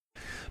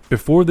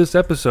before this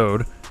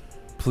episode,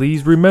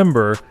 please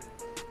remember,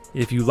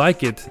 if you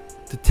like it,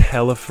 to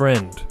tell a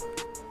friend.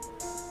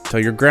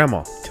 Tell your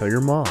grandma. Tell your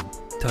mom.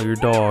 Tell your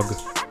dog.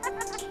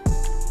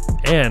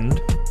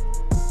 And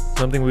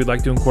something we'd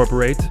like to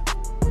incorporate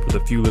for the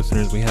few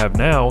listeners we have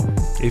now,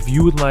 if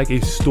you would like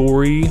a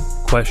story,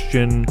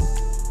 question,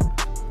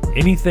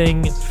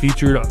 anything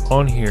featured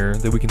on here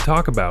that we can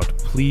talk about,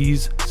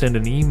 please send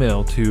an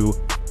email to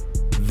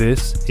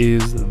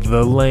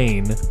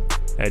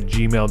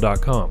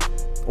thisisthelane@gmail.com.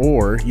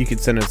 Or you could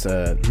send us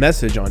a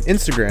message on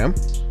Instagram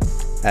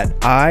at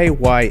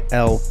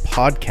IYL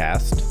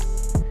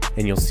Podcast,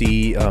 and you'll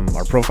see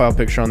our profile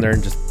picture on there.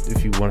 And just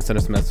if you want to send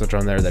us a message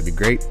on there, that'd be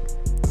great.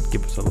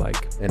 Give us a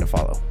like and a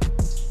follow.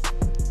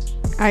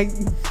 I'm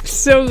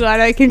so glad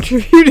I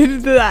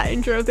contributed to that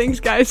intro. Thanks,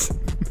 guys.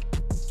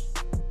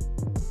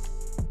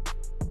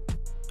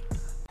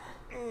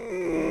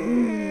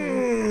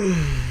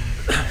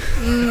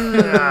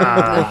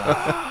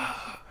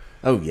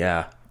 Oh,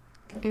 yeah.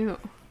 Ew.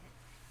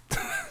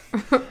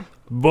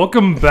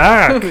 Welcome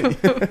back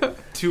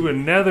to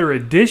another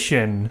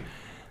edition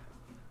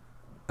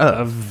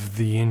of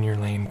the In Your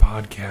Lane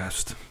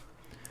podcast.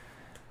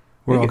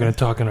 We're all going to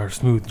talk in our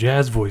smooth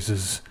jazz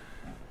voices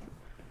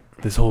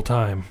this whole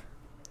time.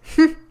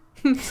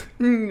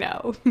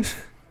 No.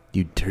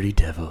 You dirty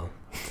devil.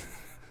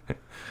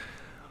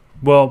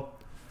 Well,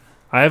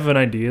 I have an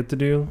idea to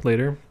do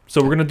later.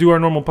 So we're going to do our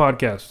normal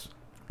podcast.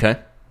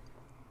 Okay.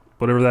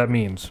 Whatever that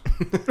means.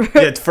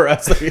 Yeah, it's for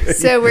us.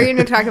 So we're going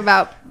to talk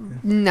about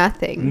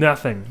nothing.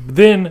 Nothing.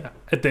 Then,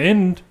 at the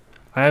end,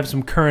 I have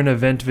some current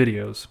event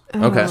videos.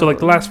 Okay. So like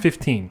the last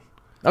 15.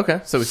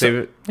 Okay, so we save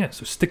it. Yeah,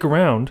 so stick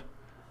around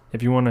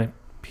if you want to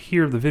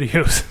hear the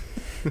videos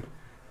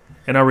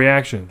and our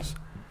reactions.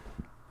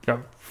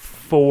 Got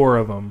 4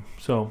 of them.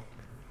 So.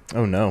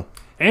 Oh, no.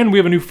 And we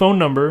have a new phone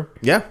number.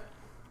 Yeah.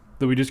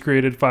 That we just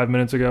created 5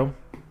 minutes ago.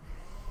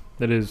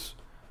 That is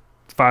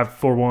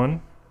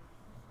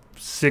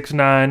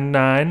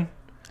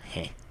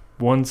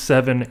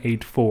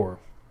 541-699-1784.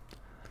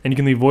 And you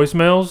can leave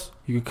voicemails.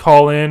 You can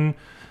call in.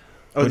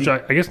 Which I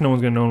guess no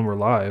one's going to know when we're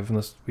live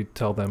unless we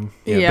tell them.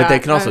 Yeah, but they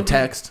can also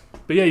text.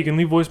 But yeah, you can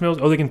leave voicemails.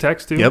 Oh, they can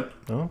text too? Yep.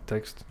 Oh,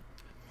 text.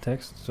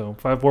 So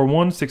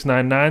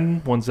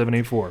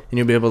 541-699-1784. And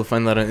you'll be able to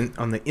find that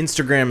on the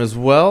Instagram as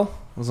well,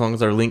 as long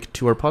as our link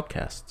to our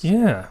podcasts.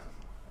 Yeah.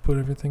 Put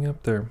everything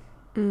up there.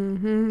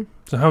 Mm-hmm.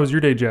 So how was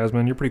your day,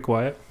 Jasmine? You're pretty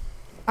quiet.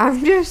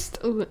 I'm just,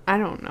 I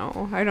don't know.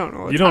 What's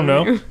You don't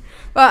know? happening.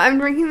 But I'm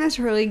drinking this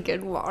really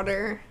good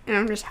water, and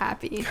I'm just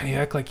happy. You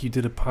act like you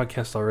did a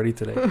podcast already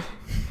today.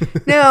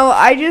 No,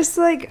 I just,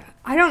 I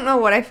don't know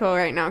what I feel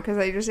right now, because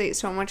I just ate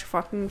so much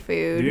fucking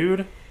food.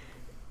 Dude.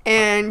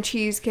 And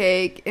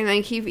cheesecake, and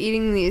I keep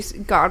eating these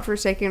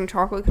godforsaken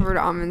chocolate-covered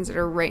almonds that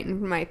are right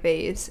in my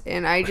face.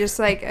 And I just,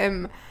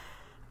 I'm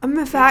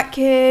a fat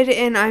kid,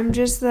 and I'm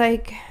just,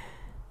 I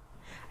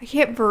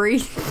can't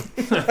breathe.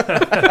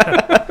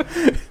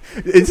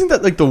 Isn't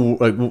that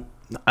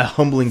a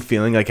humbling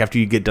feeling? Like after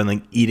you get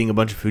done eating a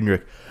bunch of food, and you're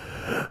like,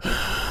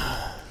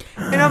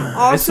 and I'm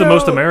also it's the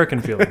most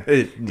American feeling.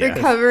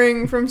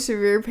 recovering from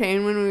severe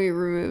pain when we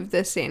removed the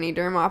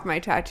Saniderm off my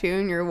tattoo,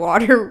 and your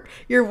water.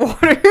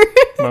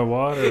 My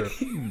water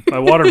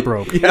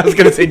broke. Yeah, I was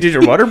gonna say, did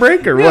your water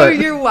break or No, what?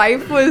 your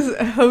wife was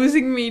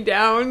hosing me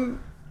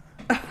down.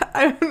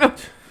 I don't know.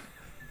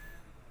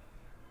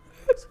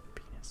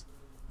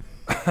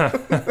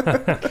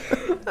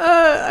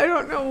 I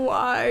don't know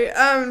why.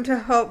 To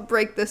help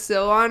break the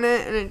seal on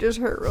it, and it just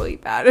hurt really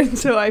bad, and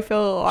so I feel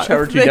a lot.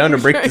 Showered you down to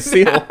break the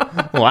seal.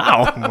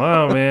 Wow.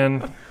 Wow,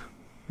 man.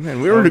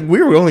 Man, we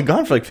were only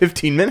gone for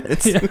 15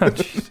 minutes. Yeah.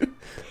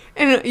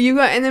 And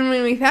then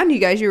when we found you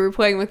guys, you were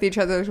playing with each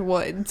other's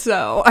wood.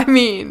 So I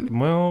mean,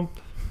 Well,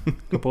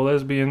 couple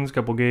lesbians,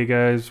 couple gay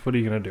guys. What are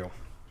you gonna do?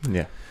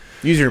 Yeah.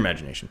 Use your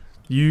imagination.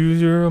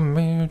 Use your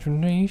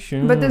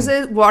imagination. but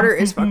water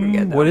is fucking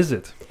good. Though. What is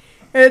it?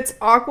 It's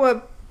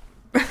aqua.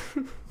 I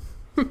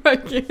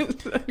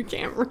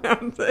can't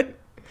pronounce it.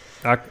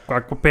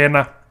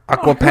 Aquapana.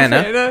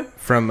 Aquapana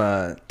from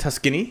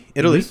Tuscany,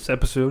 Italy. This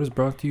episode is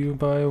brought to you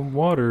by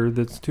water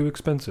that's too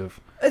expensive.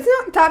 It's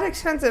not that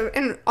expensive,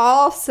 and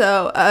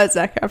also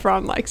Zac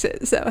Efron likes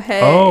it. So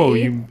hey. Oh,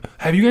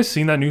 have you guys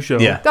seen that new show?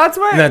 Yeah, that's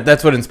what.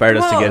 That's what inspired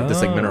us to get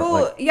this mineral.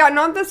 Well, yeah,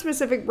 not the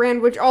specific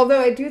brand. Which,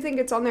 although I do think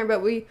it's on there,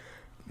 but we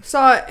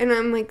saw it, and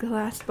I'm like,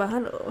 glass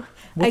bottle.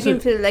 What's I can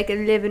it? feel like I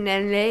live in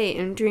LA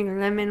and drink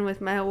lemon with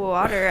my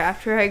water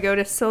after I go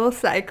to Soul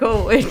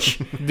Cycle, which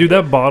Dude,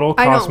 that bottle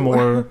I costs know.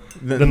 more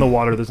than the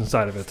water that's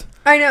inside of it.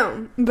 I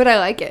know, but I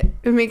like it.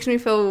 It makes me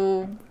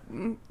feel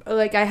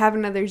like I have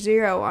another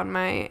zero on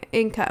my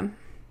income.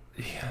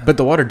 Yeah. But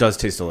the water does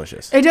taste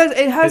delicious. It does.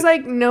 It has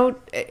no.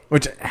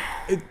 Which,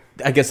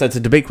 I guess that's a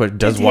debate question.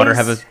 Does water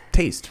have a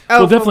taste?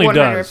 Well, it definitely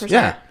does. 100%.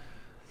 Yeah.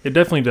 It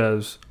definitely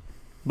does.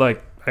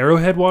 Like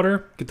Arrowhead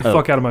water, get the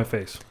fuck out of my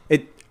face.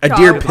 A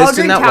deer pissed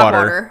in that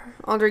water.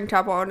 I'll drink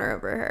tap water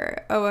over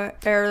her. That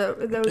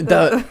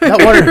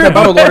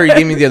bottled water you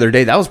gave me the other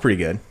day, that was pretty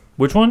good.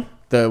 Which one?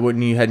 The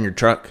one you had in your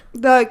truck.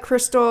 the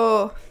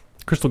crystal.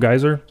 Crystal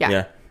Geyser.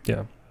 Yeah.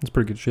 Yeah, it's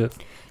pretty good shit.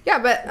 Yeah,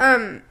 but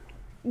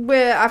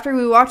after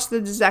we watched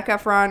the Zac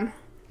Efron,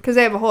 because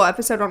they have a whole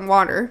episode on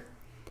water,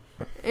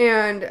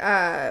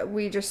 and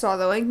we just saw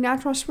the like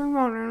natural spring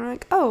water, and we're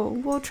like, oh,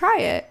 we'll try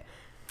it.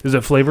 Is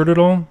it flavored at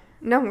all?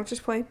 No, it's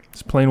just plain.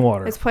 It's plain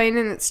water. It's plain,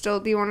 and it's still.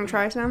 Do you want to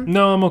try some?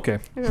 No, I'm okay.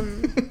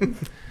 Um,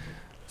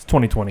 It's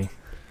 2020.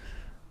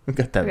 We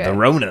got that Okay. the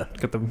Rona.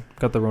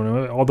 Got the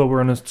Rona. Although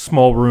we're in a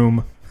small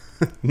room.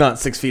 Not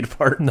 6 feet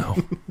apart. No.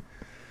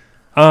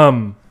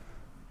 Well,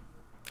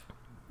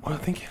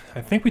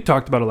 I think we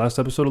talked about it last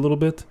episode a little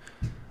bit.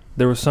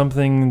 There was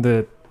something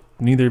that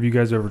neither of you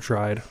guys ever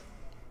tried.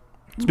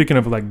 Speaking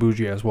of like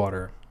bougie ass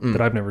water that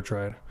I've never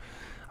tried.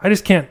 I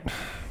just can't.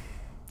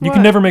 You What?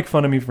 can never make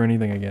fun of me for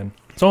anything again.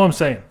 That's all I'm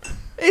saying.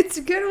 it's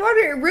good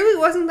water. It really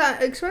wasn't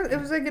that expensive. It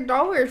was like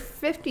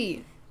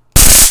 $1.50.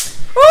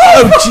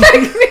 Oh,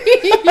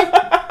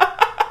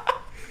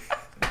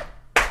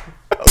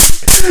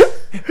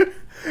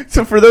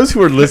 So for those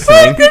who are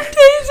listening,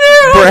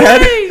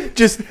 Brad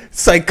just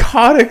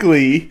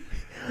psychotically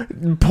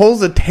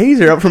pulls a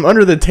taser out from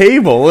under the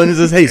table and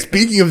says, "Hey,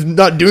 speaking of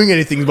not doing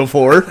anything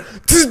before."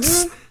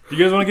 You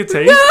guys want to get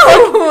tased? No,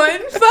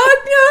 fuck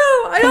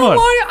no. I Come don't on.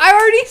 want it. I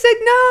already said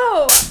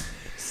no.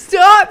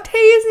 Stop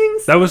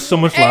tasing. That was so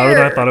much louder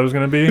than I Air. thought it was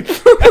going to be.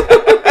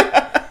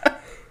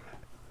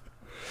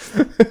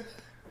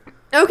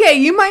 Okay,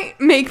 you might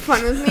make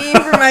fun of me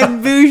for my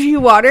bougie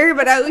water,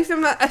 but at least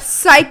I'm not a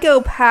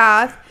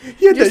psychopath.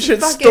 You had that Just shit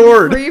fucking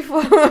stored. free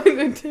flowing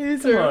the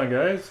taser. Come on,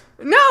 guys.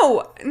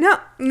 No,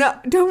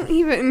 don't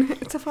even.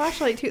 It's a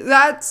flashlight too.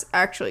 That's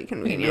actually You're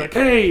convenient. like,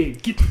 hey,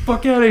 get the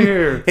fuck out of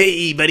here.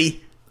 Hey,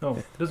 buddy. No,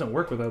 it doesn't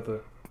work without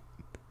the...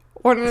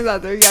 One or the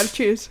other, you gotta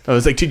choose. I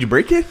was like, "Did you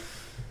break it?"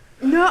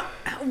 No,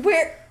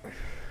 where?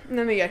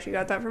 Let me guess, you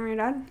got that from your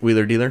dad?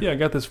 Wheeler dealer. Yeah, I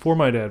got this for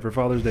my dad for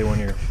Father's Day one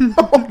year.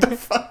 What the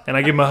fuck? And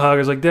I give him a hug. I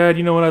was like, Dad,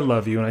 you know what? I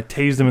love you. And I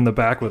tased him in the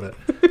back with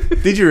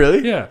it. Did you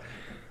really? Yeah.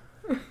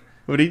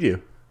 What did he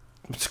do?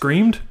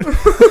 Screamed.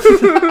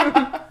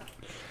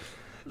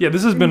 Yeah,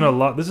 this has been a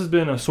lot. This has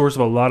been a source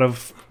of a lot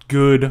of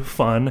good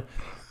fun.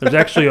 There's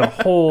actually a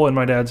hole in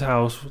my dad's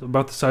house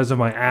about the size of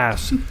my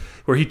ass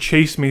where he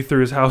chased me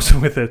through his house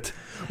with it.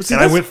 See,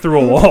 And I went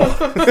through a wall.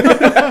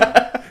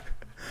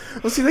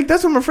 Well, see, like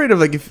that's what I'm afraid of.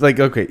 Like, if, like,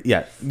 okay,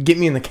 yeah, get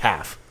me in the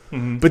calf,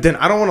 but then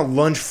I don't want to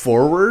lunge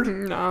forward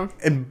No.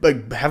 and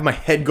like have my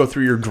head go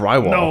through your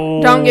drywall.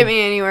 No. Don't get me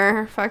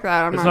anywhere. Fuck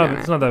that. I'm It's not not, doing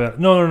it's it. not that bad.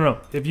 No.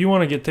 If you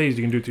want to get tased,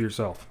 you can do it to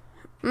yourself.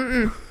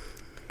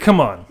 Come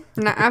on.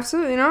 No,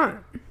 absolutely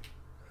not.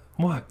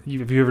 What?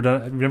 Have you ever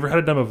done it? Have you never had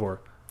it done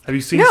before? Have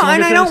you seen No, someone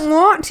and get I tased? don't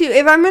want to.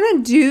 If I'm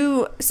gonna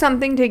do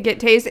something to get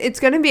tased, it's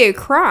gonna be a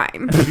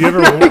crime. Have you ever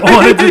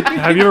wanted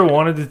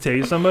to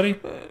tase somebody?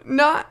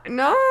 Not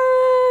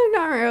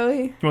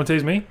really. You want to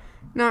tase me?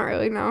 Not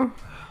really, no.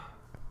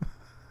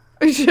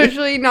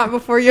 Especially not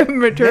before you have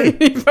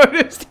maternity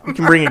photos. You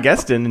can bring a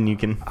guest in and you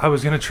can. I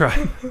was gonna try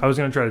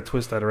to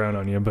twist that around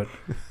on you, but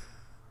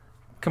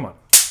come on.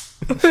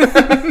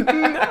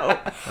 No.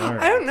 All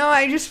right. I don't know.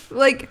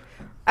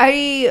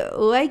 I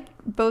like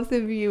both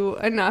of you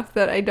enough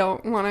that I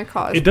don't want to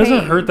cause It doesn't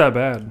pain. hurt that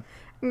bad.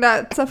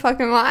 That's a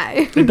fucking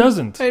lie. It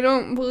doesn't. I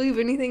don't believe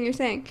anything you're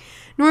saying.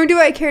 Nor do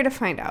I care to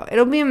find out.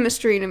 It'll be a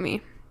mystery to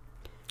me.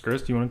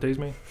 Chris, do you want to tase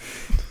me?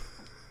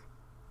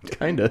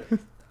 Kinda.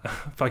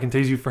 If I can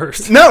tase you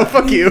first. No,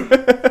 fuck you.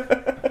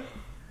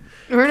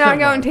 We're not Come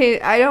going on.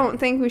 tase. I don't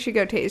think we should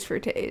go tase for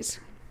tase.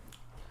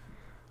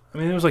 I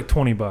mean, it was like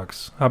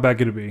 $20. How bad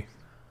could it be?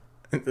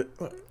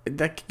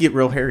 That could get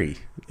real hairy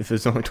if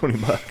it's only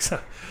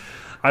 $20.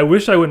 I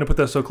wish I wouldn't have put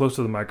that so close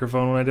to the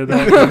microphone when I did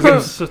that.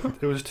 Because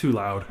it was too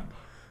loud.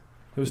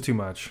 It was too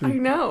much. I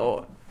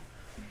know.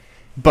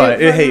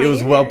 But It hey, hurt it my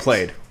was well ears.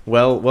 played.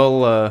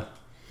 Well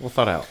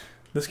thought out.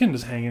 This can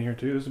just hang in here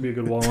too. This would be a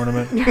good wall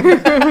ornament.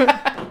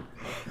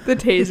 The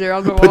taser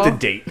on the Put wall. the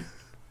date.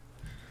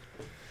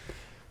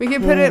 We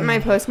could put it in my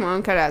Post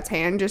Malone cutout's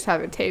hand. Just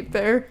have it taped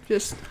there.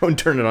 Just Don't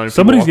turn it on. if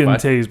Somebody's people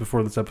getting walk tased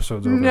before this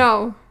episode's over.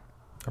 no.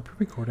 Are we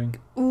recording?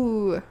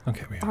 Ooh.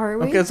 Okay, we are. Are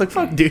by. we? Okay, it's like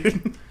fuck,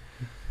 dude.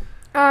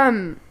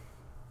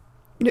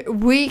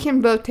 We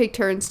can both take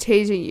turns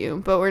tasing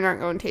you, but we're not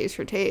going tase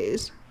for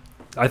tase.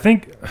 I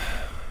think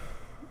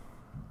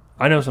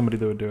I know somebody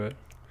that would do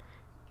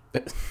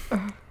it.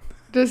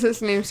 Does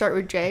his name start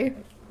with J?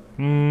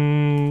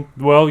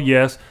 Well,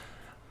 yes.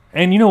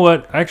 And you know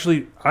what?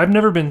 Actually, I've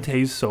never been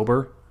tased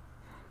sober.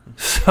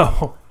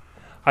 So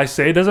I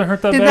say it doesn't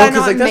hurt that Did bad. that 'cause,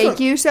 not like, that's make what-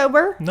 you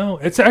sober? No,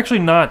 it's actually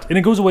not. And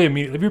it goes away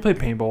immediately. Have you ever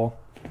played paintball?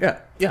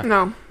 Yeah.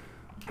 No.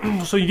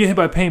 So you get hit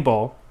by a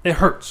paintball, it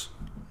hurts.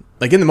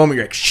 Like in the moment,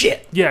 you're like,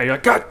 shit. Yeah, you're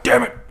like, God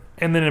damn it.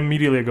 And then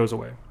immediately it goes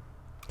away.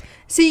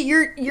 See,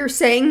 you're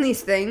saying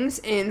these things,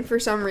 and for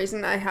some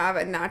reason, I have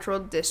a natural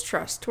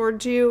distrust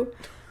towards you.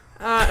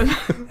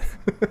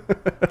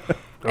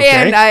 Okay.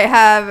 And I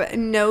have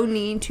no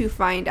need to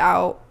find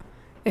out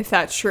if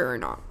that's true or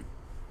not.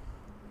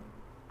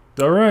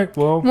 All right,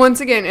 well. Once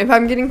again, if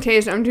I'm getting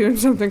tased, I'm doing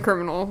something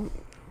criminal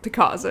to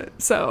cause it.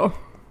 So,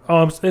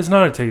 It's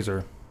not a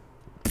taser.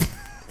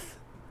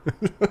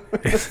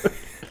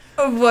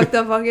 What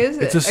the fuck is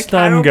it? It's a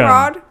stun cattle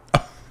gun.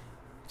 prod?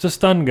 It's a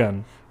stun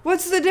gun.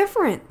 What's the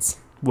difference?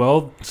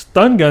 Well,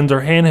 stun guns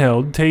are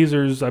handheld.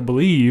 Tasers, I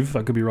believe,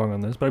 I could be wrong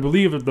on this, but I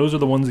believe that those are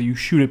the ones that you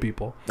shoot at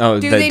people. Oh,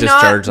 Do that they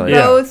discharge not like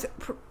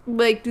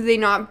both do they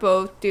not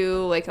both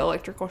do like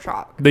electrical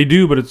shock? They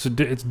do, but it's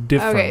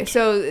different. Okay,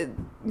 so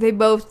they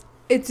both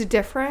it's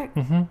different.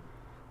 Mm-hmm.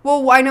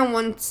 Well, why no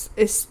one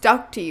is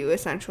stuck to you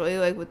essentially,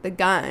 like with the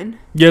gun?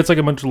 Yeah, it's like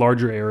a much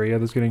larger area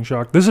that's getting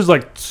shocked. This is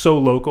like so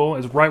local.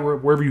 It's right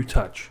wherever you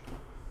touch.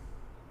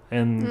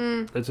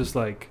 And it's just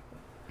like,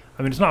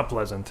 I mean, it's not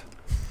pleasant.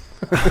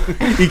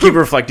 You keep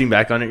reflecting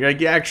back on it. You're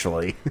like, yeah,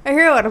 actually. I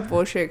hear a lot of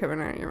bullshit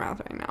coming out of your mouth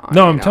right now.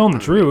 No, I'm telling the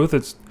truth.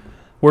 It's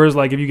whereas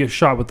like if you get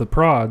shot with the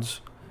prods,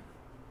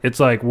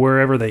 it's like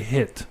wherever they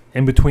hit.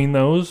 In between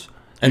those,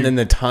 And then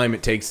the time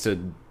it takes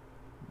to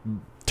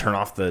turn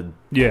off the...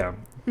 yeah,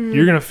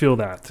 you're gonna feel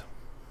that.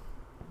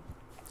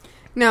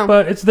 No.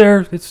 But it's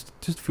there. It's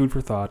just food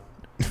for thought.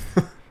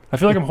 I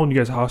feel like I'm holding you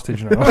guys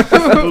hostage now.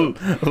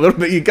 A little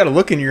bit. You got a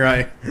look in your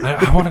eye.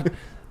 I want to.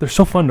 They're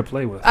so fun to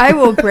play with. I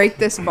will break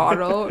this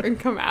bottle and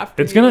come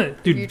after It's you gonna-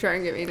 if dude, you try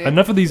and get me to.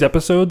 Enough of these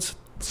episodes.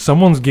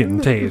 Someone's getting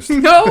tased.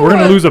 No. We're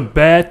gonna lose a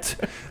bet.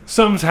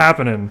 Something's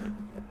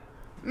happening.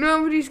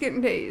 Nobody's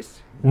getting tased.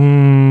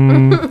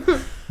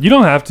 You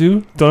don't have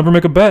to. Don't ever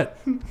make a bet.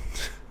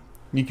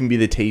 You can be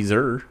the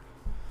taser.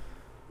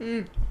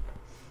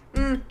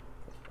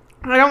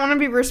 I don't want to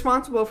be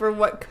responsible for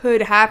what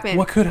could happen.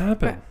 What could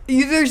happen?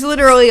 There's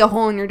literally a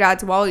hole in your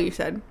dad's wall, you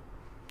said.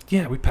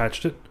 Yeah, we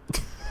patched it.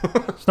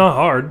 It's not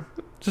hard.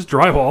 Just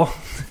drywall.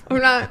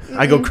 I'm not.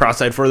 I go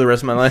cross-eyed for the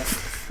rest of my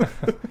life.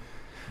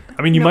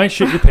 I mean, you might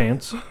shit your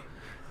pants.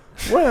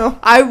 Well,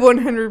 I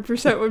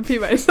 100% would pee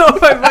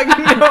myself. I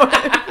fucking know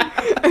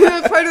it. And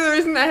that's part of the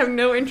reason I have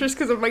no interest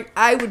because I'm like,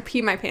 I would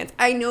pee my pants.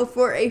 I know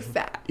for a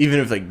fact. even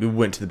if like we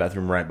went to the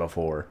bathroom right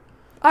before.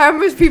 I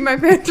almost peed my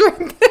pants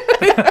right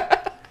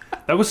there.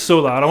 That was so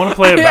loud. I want to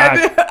play it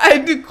back. I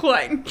had to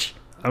clench.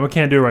 I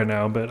can't do it right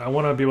now, but I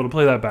want to be able to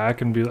play that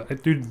back and be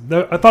like, dude,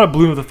 I thought it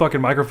blew with the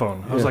fucking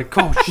microphone. I was like,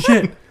 oh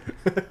shit.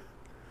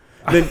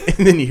 And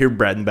then you hear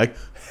Brad in the back.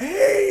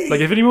 Hey! Like,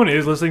 if anyone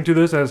is listening to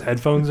this and has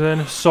headphones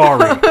in,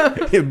 sorry.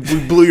 We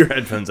blew your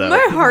headphones out.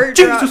 My heart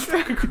Jesus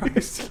dropped. fucking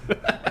Christ.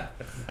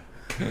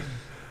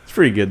 It's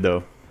pretty good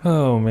though.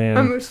 Oh, I'm man.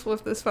 gonna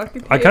flip this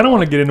fucking I kind of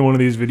want to get into one of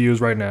these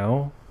videos right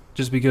now,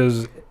 just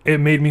because it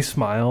made me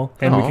smile,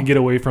 and we Aw. can get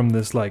away from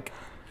this, like,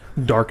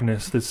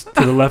 darkness that's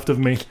to the left of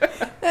me.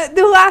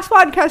 The last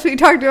podcast we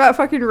talked about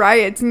fucking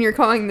riots, and you're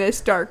calling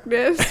this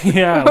darkness.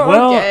 Yeah,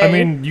 well, Okay. I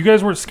mean, you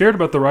guys weren't scared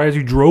about the riots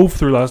you drove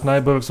through last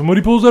night, but if somebody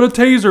pulls out a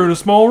taser in a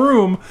small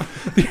room,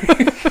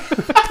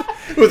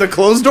 With a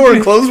closed door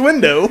and closed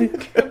window.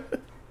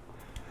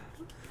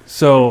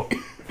 so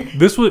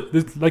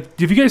like,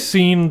 have you guys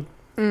seen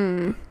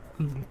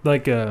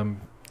like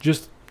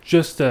just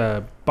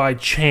by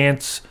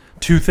chance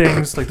two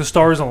things, like the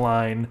stars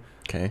align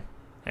Okay.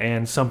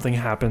 and something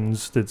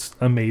happens that's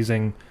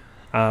amazing,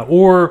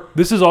 or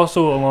this is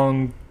also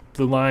along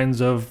the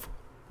lines of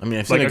I mean,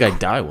 I've seen Like a a guy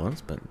die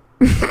once, but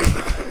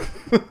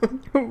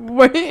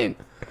When?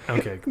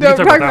 okay, we Don't can talk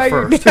talk about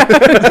about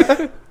that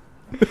your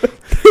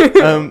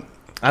first.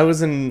 I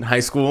was in high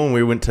school and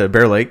we went to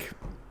Bear Lake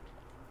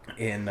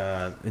in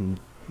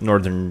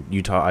northern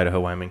Utah, Idaho,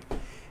 Wyoming,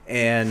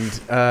 and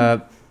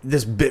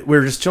we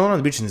were just chilling on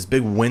the beach and this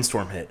big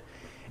windstorm hit.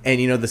 And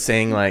you know the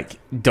saying like,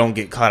 "Don't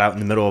get caught out in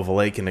the middle of a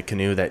lake in a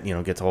canoe that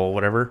gets all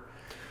whatever."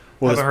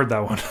 I haven't heard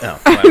that one.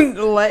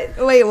 No,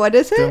 Wait, what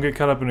is Don't it? get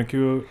caught up in a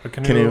canoe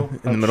canoe in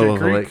the up middle shit of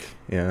the creek. lake.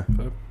 Yeah,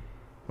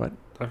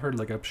 I've heard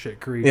like up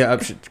shit creek. yeah,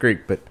 up shit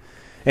creek. But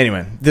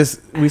anyway,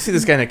 we see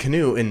this guy in a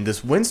canoe in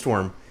this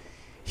windstorm.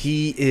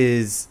 He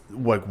is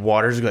like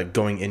water's like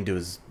going into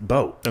his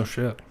boat. Oh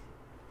shit.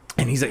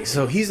 And he's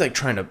like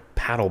trying to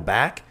paddle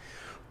back,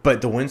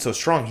 but the wind's so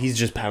strong, he's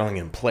just paddling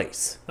in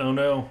place. Oh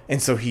no.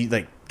 And so he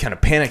like kind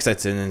of panic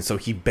sets in, and so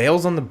he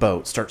bails on the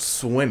boat, starts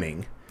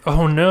swimming,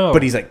 Oh no.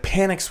 but he's like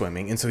panic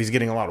swimming, and so he's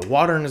getting a lot of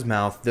water in his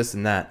mouth, this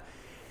and that.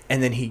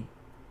 And then he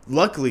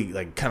luckily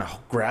like kind of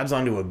grabs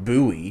onto a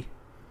buoy,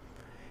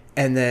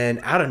 and then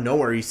out of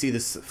nowhere you see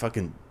this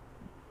fucking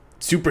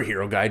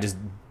superhero guy just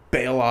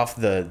bail off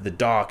the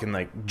dock and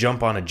like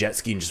jump on a jet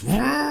ski and just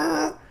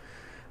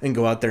and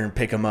go out there and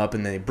pick him up,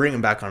 and then they bring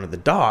him back onto the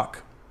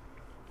dock,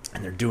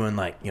 and they're doing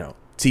like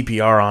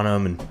CPR on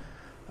him.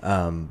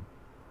 And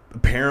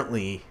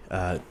apparently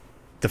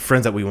the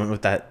friends that we went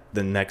with that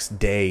the next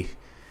day,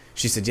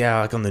 she said,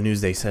 yeah, like on the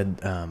news they said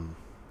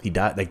he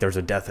died, like there was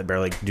a death at Bear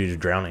Lake due to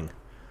drowning.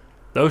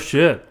 Oh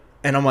shit.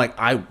 And I'm like,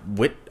 I'm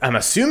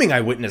assuming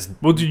I witnessed.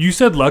 Well, dude, you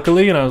said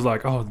luckily, and I was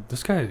like, oh,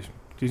 this guy,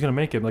 he's gonna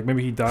make it. Like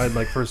maybe he died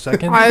like for a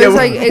second. I Yeah, was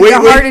wait, like, it's wait, a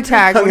wait. heart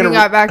attack I'm when gonna-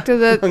 you got back to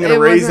the. I'm gonna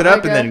raise it wasn't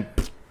up like and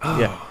then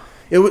yeah.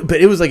 But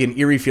it was like an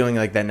eerie feeling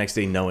like that next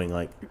day, knowing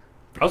like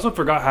I also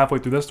forgot halfway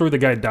through that story the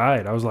guy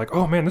died. I was like,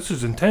 oh man, this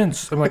is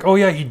intense. I'm like, oh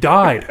yeah, he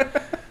died.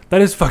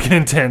 That is fucking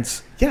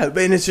intense. yeah,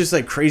 and it's just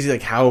like crazy,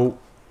 like how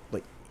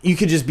like you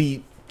could just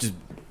be just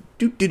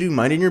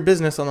minding your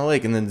business on the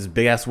lake, and then this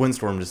big ass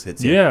windstorm just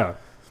hits you. Yeah.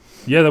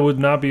 Yeah, that would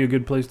not be a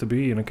good place to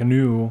be in a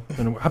canoe.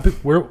 And how big,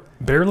 where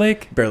Bear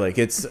Lake? Bear Lake.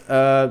 It's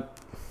Isn't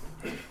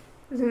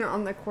it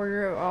on the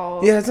corner of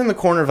all? yeah, it's in the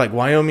corner of like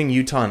Wyoming,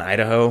 Utah, and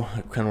Idaho.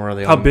 Kind of where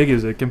they. How big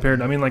is it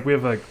compared? I mean, like we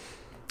have like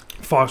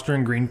Foster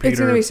and Green Peter. It's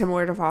gonna be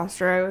similar to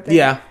Foster, I would think.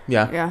 Yeah.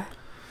 Yeah.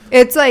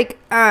 It's like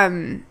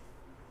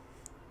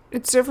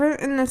it's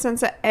different in the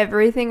sense that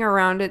everything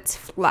around it's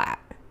flat.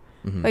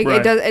 Mhm. Like Right.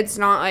 it does. It's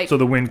not like. so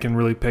the wind can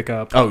really pick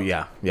up. Oh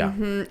yeah.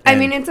 Mhm. I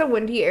mean, it's a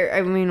windy area.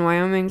 I mean,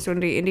 Wyoming's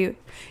windy. And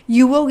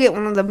you will get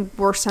one of the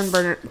worst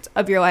sunburns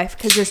of your life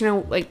because there's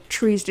no like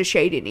trees to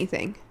shade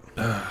anything.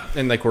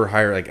 And like we're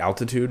higher like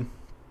altitude,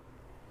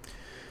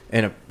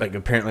 and like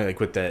apparently like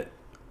with that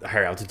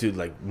higher altitude,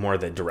 like more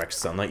of the direct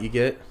sunlight you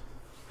get.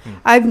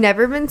 I've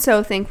never been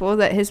so thankful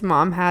that his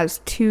mom has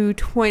 2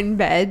 twin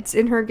beds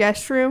in her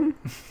guest room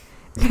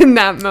in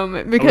that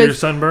moment You're because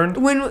sunburned?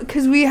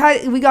 because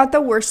we got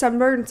the worst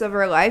sunburns of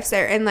our lives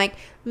there, and like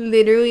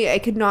literally I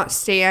could not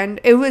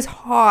stand. It was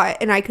hot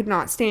and I could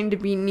not stand to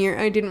be near.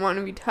 I didn't want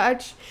to be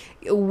touched.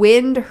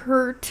 Wind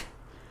hurt.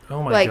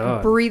 Oh my like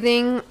God.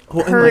 breathing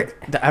Well, and hurt.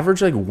 like the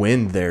average like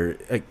wind there,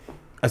 like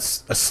a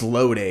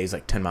slow day is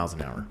like 10 miles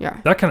an hour.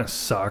 Yeah. That kind of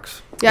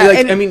sucks. Yeah. Like,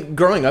 and I mean,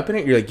 growing up in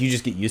it, you're like, you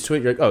just get used to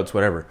it. You're like, oh, it's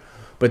whatever.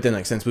 But then,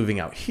 like, since moving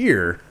out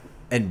here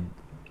and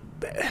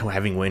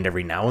having wind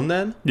every now and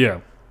then,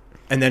 Yeah.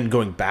 and then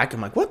going back, I'm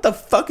like, what the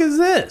fuck is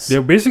this? Yeah,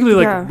 basically,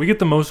 like, Yeah. we get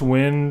the most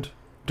wind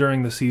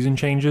during the season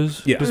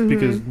changes. Yeah. Just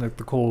because, like,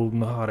 the cold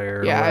and the hot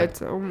air. and all yeah, that.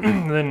 it's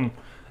And then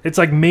it's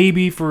like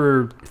maybe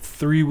for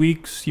 3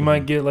 weeks you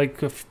might get,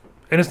 like,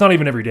 and it's not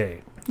even every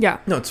day. yeah.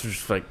 No, it's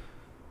just like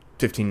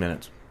 15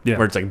 minutes. Yeah.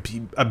 Where it's like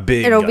a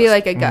big It'll be gust.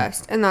 like a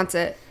gust, and that's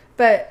it.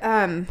 But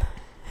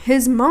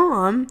his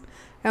mom,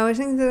 I always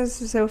think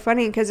this is so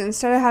funny because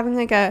instead of having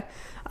like a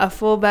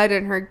full bed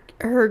in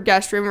her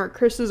guest room or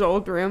Chris's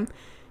old room,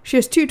 she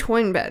has 2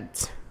 twin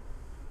beds,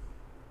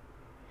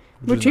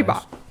 which is he nice.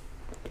 bought,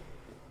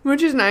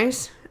 which is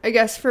nice, I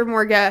guess, for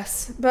more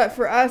guests. But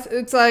for us,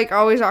 it's like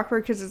always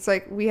awkward because it's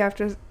like we have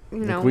to.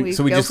 You know, we go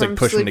just, like, from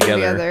push 'em sleeping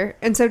together.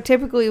 And so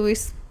typically we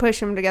push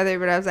them together,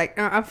 but I was like,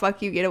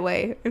 fuck you, get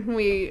away. And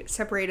we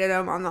separated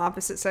them on the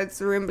opposite sides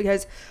of the room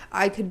because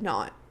I could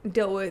not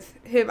deal with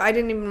him. I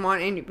didn't even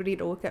want anybody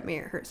to look at me.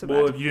 It hurt so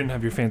Well, bad. if you didn't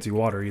have your fancy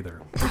water either.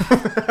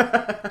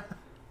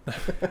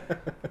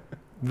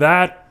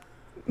 That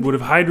would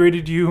have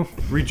hydrated you,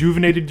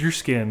 rejuvenated your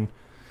skin.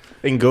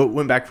 And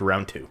went back for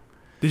round 2.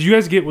 Did you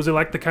guys get, was it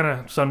like the kind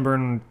of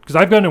sunburn? Because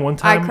I've gotten it one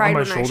time I cried on my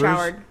when I shoulders.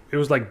 showered. It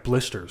was like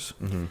blisters.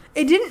 Mm-hmm.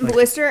 It didn't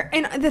blister.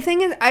 And the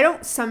thing is, I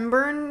don't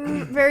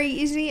sunburn very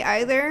easy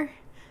either.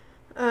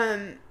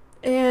 And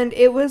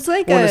it was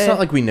like Well, it's not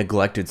like we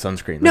neglected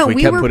sunscreen. Like, no,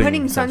 we kept were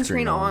putting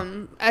sunscreen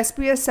on. on.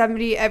 SPF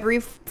 70 every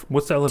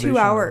What's the elevation? 2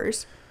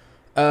 hours.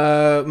 My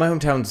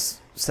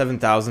hometown's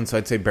 7,000, so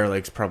I'd say Bear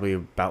Lake's probably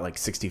about like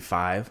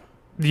 65.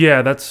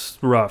 Yeah, that's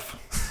rough.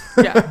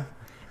 Yeah.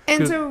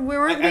 And so we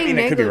weren't I being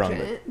mean, I could be wrong,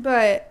 negligent,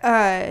 but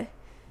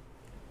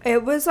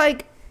it was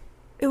like,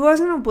 it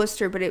wasn't a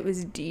blister, but it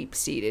was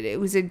deep-seated. It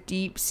was a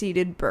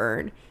deep-seated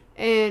burn.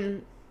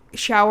 And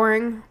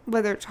showering,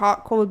 whether it's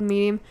hot, cold,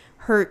 medium,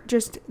 hurt.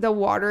 Just the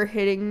water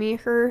hitting me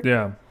hurt.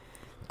 Yeah.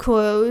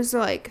 Clothes,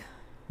 like...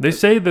 They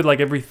say that like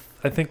I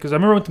think, because I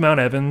remember I went to Mount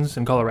Evans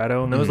in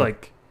Colorado, and it was Mhm.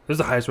 like, it was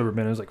the highest I've ever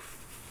been. It was like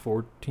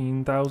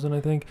 14,000,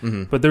 I think.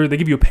 Mm-hmm. But they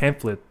give you a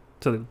pamphlet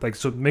to like,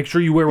 so make sure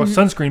you wear Mhm.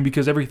 sunscreen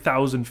because every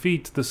 1,000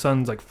 feet the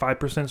sun's like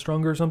 5%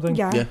 stronger or something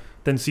Yeah.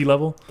 than sea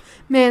level.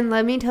 Man,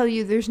 let me tell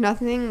you, there's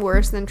nothing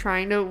worse than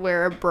trying to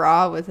wear a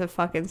bra with a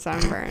fucking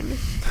sunburn.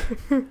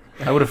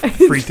 I would have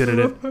freaked it at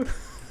it.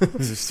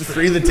 Just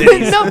free the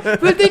titties. No,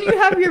 but then you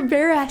have your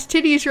bare ass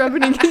titties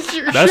rubbing against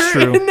your That's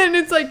shirt, true. and then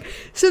it's like,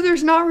 so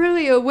there's not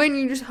really a win.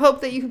 You just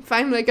hope that you can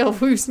find like a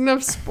loose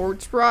enough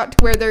sports bra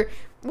to where they're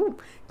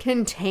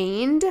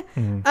contained.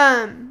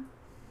 Mhm.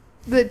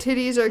 The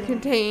titties are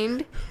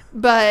contained,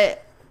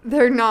 but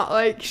they're not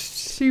like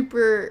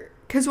super.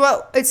 Because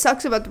what it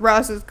sucks about the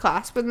bras is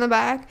clasp in the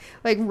back,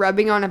 like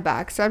rubbing on a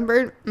back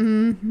sunburn.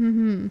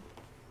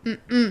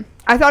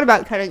 I thought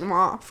about cutting them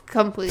off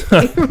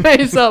completely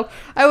myself.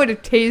 I would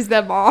have tased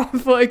them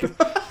off. Like,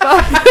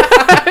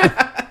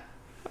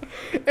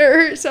 it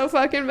hurt so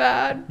fucking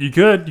bad. You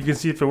can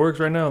see if it works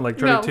right now. Like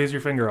try No. to tase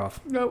your finger off.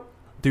 Nope.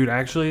 Dude,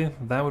 actually,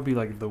 that would be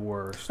like the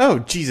worst. Oh,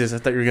 Jesus. I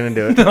thought you were going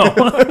to do it.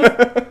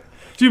 No.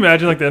 Do you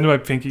imagine like the end of my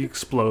pinky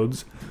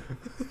explodes?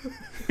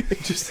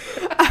 Just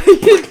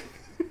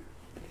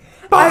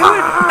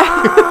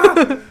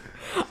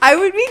I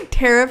would be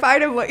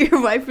terrified of what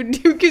your wife would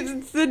do because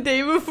it's the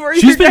day before.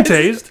 she's been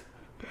tased.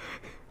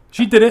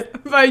 She did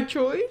it. By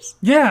choice?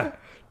 Yeah.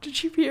 Did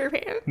she pee her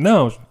pants?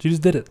 No, she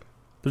just did it.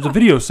 There's a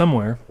video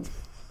somewhere.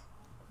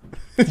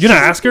 You gonna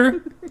ask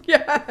her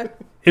Yeah.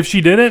 if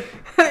she did it?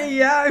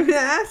 Yeah, I'm gonna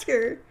ask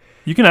her.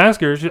 You can ask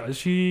her.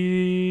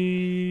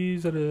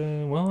 She's at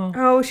a well.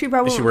 Oh, she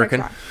probably Is she won't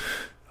working? text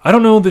I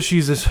don't know that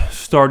she's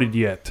started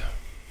yet.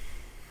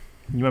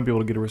 You might be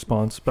able to get a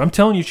response, but I'm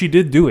telling you, she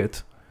did do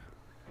it.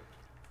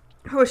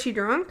 back. Oh, was she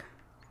drunk?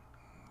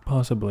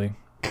 Possibly.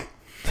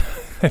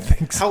 I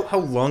think so. How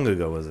long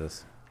ago was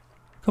this?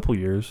 A couple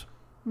years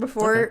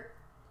Before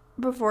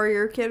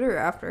your kid or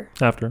after?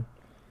 after.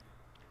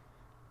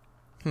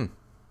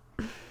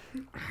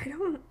 I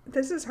don't.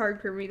 This is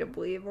hard for me to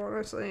believe,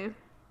 honestly.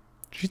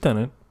 She's done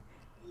it.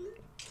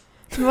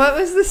 What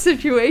was the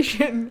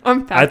situation?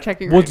 I'm fact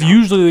checking. Well, Right it's now.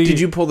 usually Did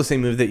you pull the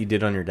same move that you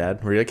did on your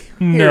dad? Where you're like,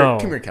 No.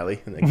 come here,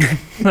 Kelly. And then,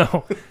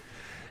 no.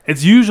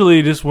 It's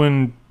usually just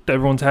when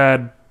everyone's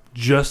had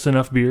just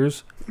enough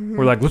beers.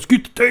 We're like, let's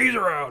get the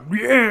taser out.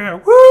 Yeah,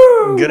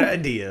 woo! good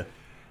idea.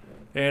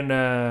 And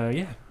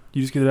yeah,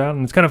 you just get it out,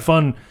 and it's kind of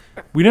fun.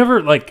 We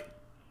never like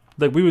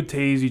we would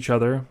tase each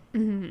other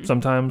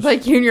sometimes.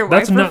 Like you and your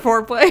That's wife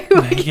for foreplay.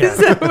 Like, Yeah. is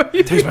that what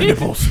you Tase my mean?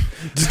 nipples.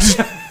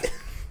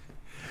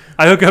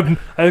 I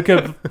hook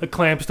up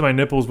clamps to my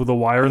nipples with a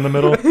wire in the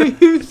middle.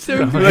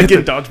 So I'm Like hit,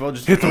 in dodgeball,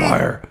 just hit the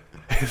wire.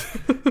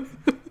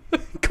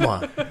 come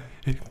on.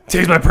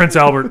 Tase my Prince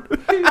Albert.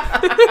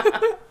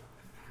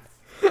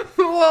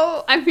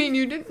 well, I mean,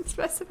 you didn't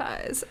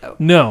specify, so.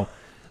 No,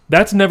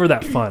 that's never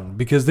that fun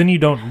because then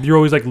you're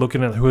always like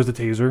looking at who has the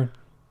taser.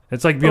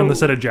 It's like being on the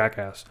set of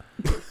Jackass.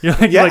 You're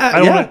like, Yeah, I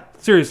don't yeah. want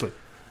to, seriously.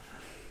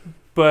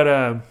 But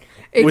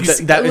With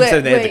that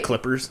instead they had the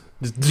clippers.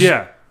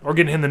 yeah, or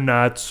getting hit in the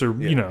nuts, or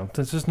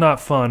it's just not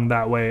fun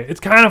that way. It's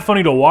kind of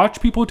funny to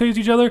watch people tase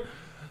each other,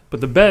 but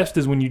the best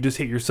is when you just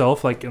hit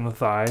yourself like in the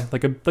thigh,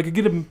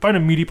 find a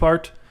meaty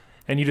part,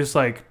 and you just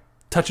like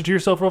touch it to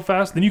yourself real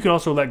fast. Then you can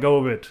also let go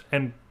of it,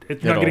 and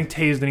it's not It'll- getting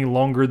tased any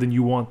longer than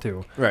you want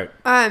to. Right.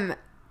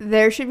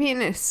 There should be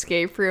an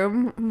escape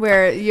room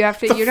where you have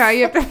to, you know, how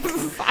you have to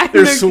find.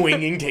 They're the-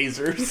 swinging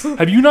tasers.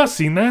 Have you not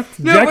seen that?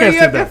 No, where Jackass you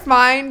have did to that.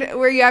 find,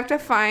 where you have to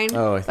find,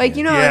 Oh, I think like,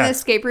 you know, in Yeah. the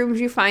escape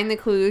rooms, you find the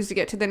clues to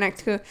get to the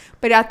next clue.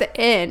 But at the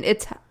end,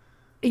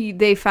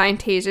 they find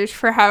tasers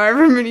for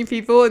however many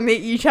people, and they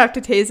each have to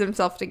tase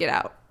themselves to get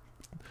out.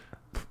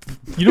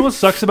 You know what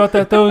sucks about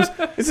that though? Is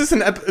Is this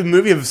a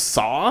movie of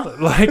Saw?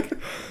 like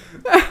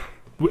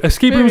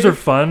escape rooms are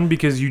fun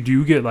because you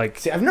do get like,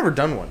 See, I've never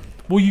done one.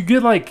 well, you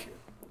get like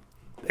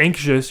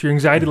anxious. Your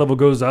anxiety level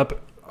goes up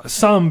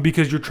some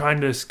because you're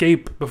trying to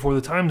escape before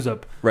the time's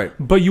up. Right.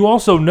 But you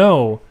also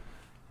know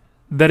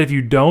that if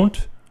you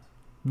don't,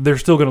 they're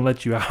still going to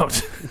let you out.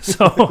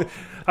 So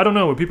I don't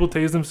know. Would people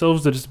tase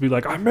themselves to just be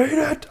like, I made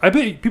it? I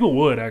bet people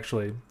would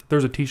actually. If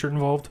there's a T-shirt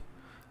involved.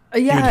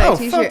 Yeah, Oh, a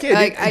t-shirt. fuck yeah,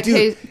 Like, dude. I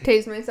Dude.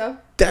 tase myself.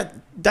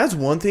 That's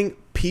one thing.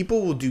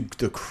 People will do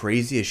the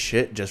craziest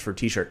shit just for a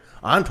t-shirt.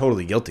 I'm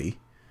totally guilty.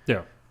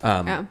 Yeah.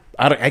 Yeah.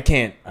 I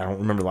don't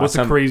remember the last What's the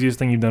time. craziest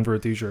thing you've done for a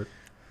T-shirt?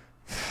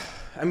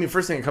 I mean,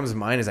 first thing that comes to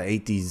mind is I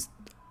ate these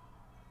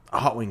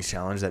hot wings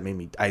challenge that made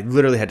me. I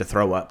literally had to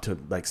throw up to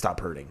like stop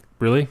hurting.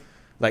 Really?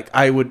 Like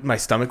my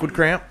stomach would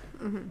cramp,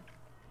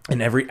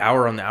 and every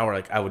hour on the hour,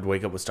 like I would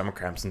wake up with stomach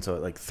cramps, and so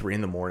at like 3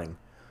 a.m,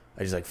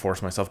 I just like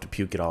forced myself to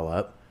puke it all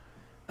up,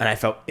 and I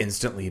felt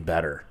instantly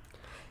better.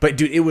 But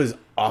dude, it was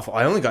awful.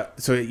 I only got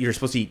you're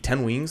supposed to eat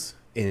 10 wings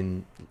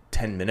in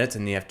 10 minutes,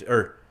 and you have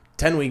to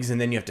 10 wings, and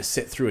then you have to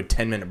sit through a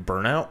 10-minute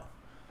burnout.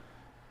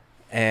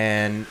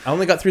 And I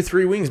only got through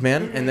 3 wings,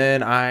 man, and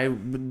then I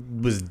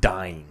was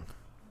dying.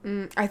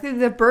 I think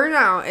the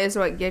burnout is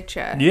what gets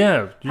you. Yeah.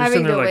 You're Having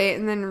sitting there to like, wait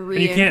and then and re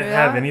you can't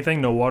have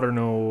anything. No water.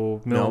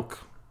 No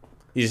milk.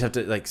 You just have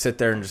to like sit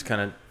there and just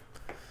kind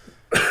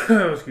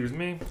of. Excuse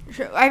me.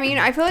 I mean,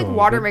 I feel like Oh,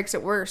 water good. makes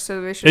it worse.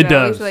 So they should It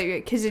at least, does. like,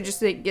 because it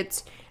just like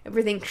gets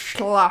everything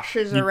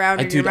sloshes around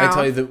in your Dude, I mouth.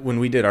 tell you that when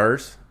we did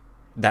ours,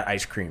 that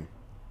ice cream,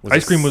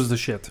 Ice cream was the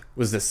shit.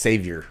 was the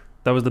savior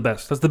That was the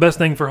best. That's the best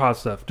thing for hot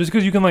stuff. Just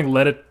because you can like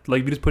let it,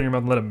 like you just put it in your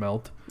mouth and let it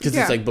melt. because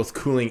Yeah. it's like both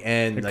cooling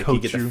and It like you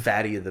get coats the you.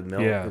 fatty of the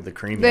milk Yeah. with the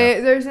cream.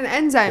 There's an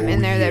enzyme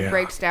in there yeah. that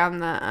breaks down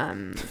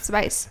the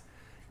spice.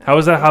 How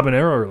was that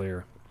habanero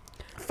earlier?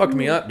 Fucked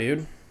me up,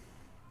 dude.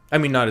 I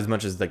mean, not as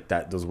much as like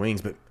those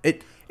wings, but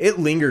it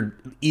lingered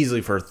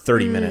easily for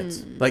 30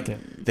 minutes. Like Yeah.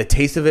 the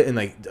taste of it and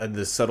like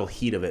the subtle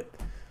heat of it.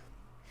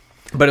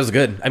 But it was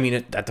good. I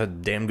mean, that's a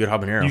damn good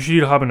habanero. You should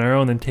eat a habanero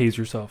and then tase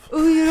yourself.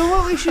 Oh, you know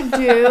what we should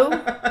do?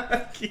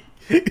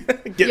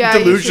 Get Yeah,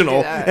 you should delusional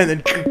do that. and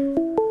then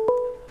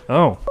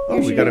Oh, oh, You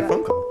we should got do a that.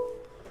 phone call.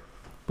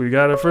 we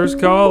got a first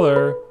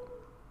caller.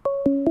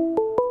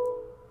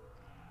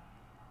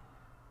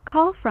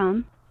 Call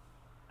from.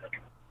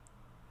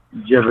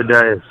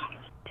 Jebediah.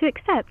 To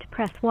accept,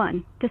 press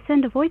 1. To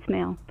send a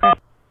voicemail, press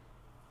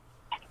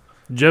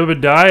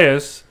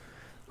Jebediah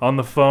on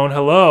the phone.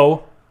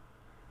 Hello.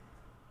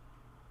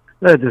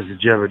 This is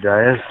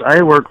Jebediah.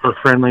 I work for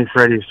Friendly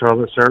Freddy's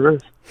Toilet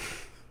Service.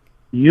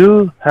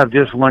 You have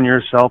just won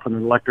yourself an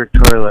electric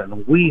toilet,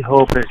 and we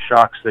hope it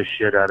shocks the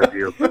shit out of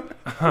you.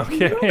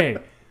 Okay.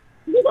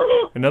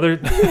 Another.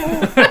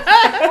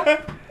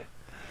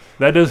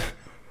 that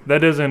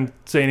doesn't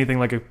say anything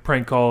like a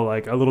prank call,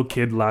 like a little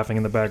kid laughing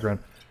in the background.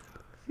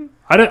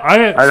 I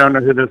don't know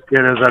who this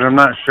kid is, and I'm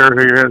not sure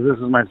who he is. This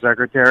is my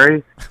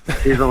secretary.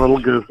 She's a little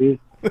goofy.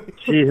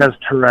 She has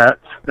Tourette's,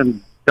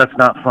 and that's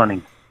not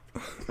funny.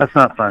 That's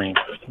not funny.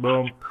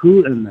 Boom.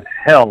 Who in the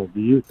hell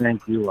do you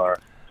think you are?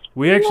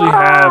 We actually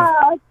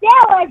have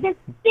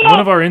one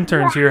of our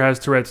interns here has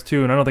Tourette's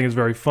too, and I don't think it's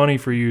very funny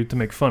for you to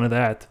make fun of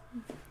that.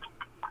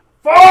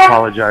 I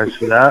apologize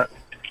for that.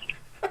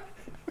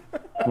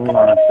 Hold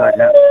on a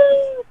second.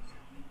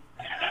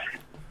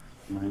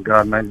 My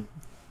God,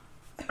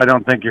 I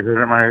don't think you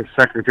heard my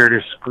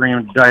secretary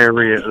scream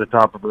diarrhea at the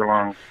top of her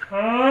lungs.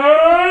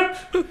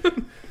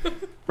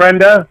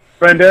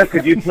 Brenda,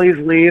 could you please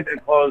leave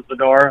and close the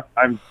door?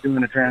 I'm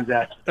doing a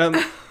transaction.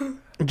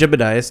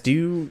 Jebediah, do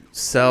you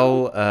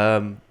sell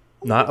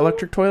not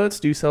electric toilets?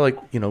 Do you sell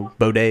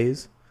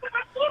bidets?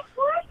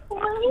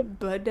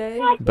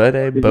 Bidet.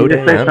 Bidet, Did bidet. you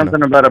just say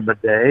something about a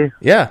bidet?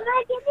 Yeah.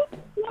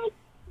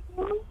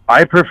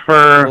 I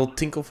prefer. A little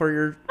tinkle for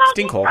your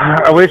stink hole.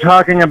 Are we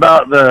talking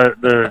about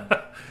the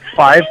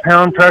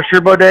 5-pound pressure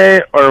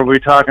bidet, or are we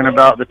talking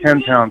about the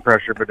 10-pound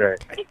pressure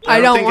bidet?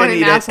 I don't think want I an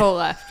need it. asshole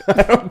left.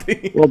 I don't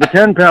think. Well, the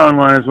 10-pound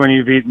one is when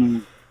you've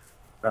eaten.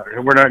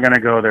 We're not going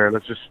to go there.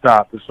 Let's just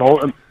stop. This whole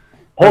That's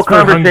for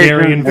conversation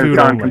Hungarian has food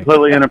gone only.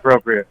 completely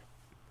inappropriate.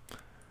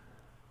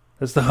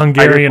 That's the I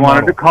Hungarian just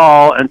wanted model. to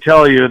call and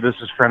tell you this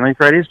is Friendly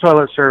Freddy's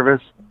Toilet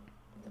Service,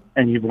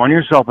 and you've won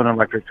yourself an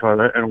electric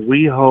toilet, and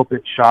we hope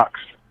it shocks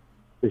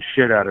the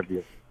shit out of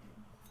you.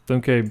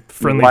 Okay,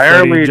 friendly Why are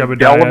Freddy, we Jebediah.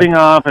 delving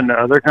off into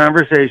other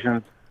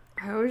conversations?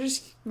 We were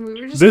just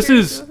This curious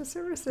is- about the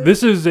services.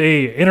 This is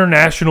a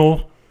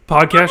international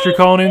podcast you're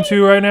calling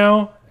into right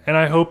now, and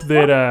I hope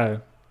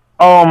that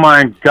Oh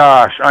my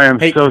gosh, I am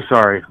Hey. so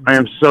sorry. I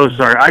am so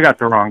sorry. I got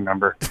the wrong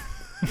number.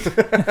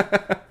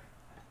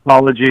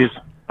 Apologies.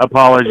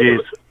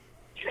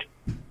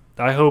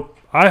 I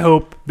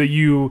hope that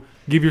you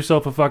give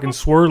yourself a fucking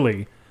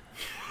swirly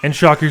and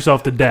shock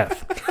yourself to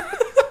death.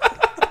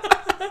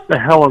 The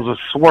hell is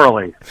a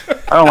swirly?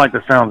 I don't like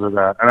the sounds of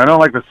that, and I don't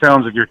like the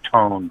sounds of your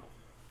tone.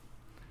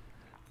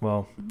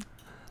 Well,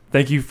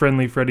 thank you,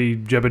 friendly Freddy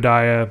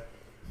Jebediah,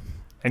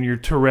 and your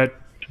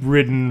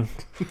Tourette-ridden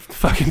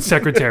fucking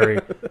secretary.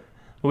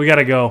 We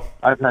gotta go.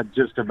 I've had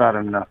just about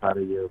enough out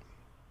of you.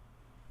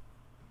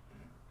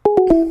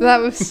 That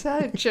was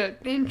such an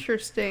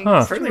interesting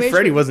Huh. Friendly situation.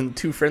 Freddy wasn't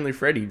too Friendly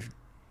Freddy.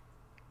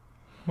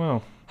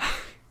 Well,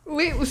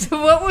 Wait, so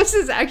what was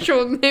his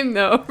actual name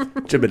though?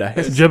 Jebediah.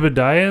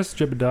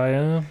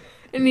 Jebediah.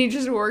 And he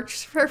just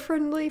works for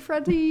Friendly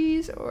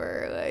Freddy's,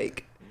 or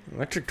like?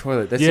 Electric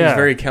toilet. That Yeah. seems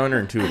very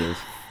counterintuitive.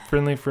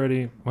 Friendly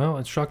Freddy. Well,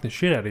 it shocked the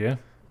shit out of you.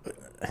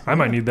 I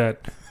might need that.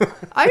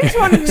 I just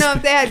wanted to know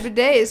if they had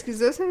bidets because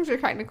those things are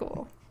kind of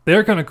cool.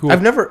 They're kind of cool.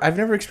 I've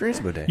never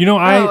experienced a bidet. You know,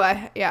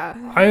 Yeah.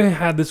 I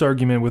had this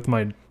argument with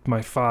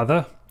my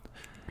father,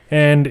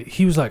 and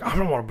he was like, "I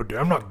don't want a bidet.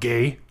 I'm not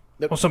gay.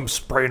 I want something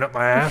spraying up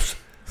my ass."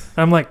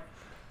 I'm like,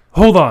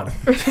 "Hold on.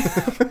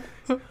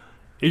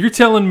 You're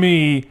telling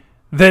me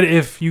that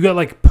if you got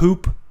like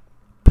poop,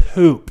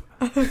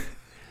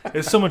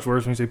 it's so much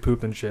worse when you say poop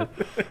than shit.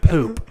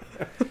 Poop.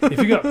 If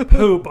you got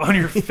poop on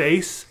your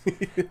face,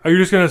 are you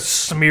just gonna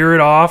smear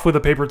it off with a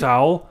paper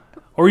towel,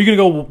 or are you gonna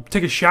go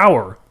take a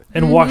shower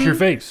and wash your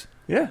face?"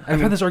 Yeah, I've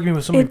had this argument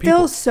with so many It people.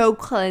 feels so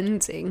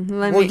cleansing.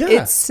 Let Well, me.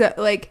 yeah. It's so,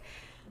 like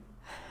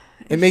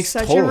it makes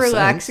such total a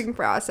relaxing sense.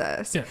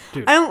 process. Yeah,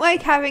 dude. I don't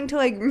like having to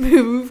like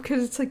move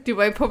because it's like, do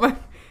I put my?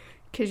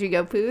 Because you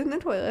go poo in the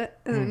toilet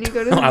and then you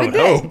go to the I would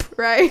bidet, hope.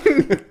 right?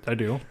 I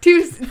do.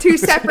 two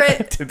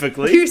separate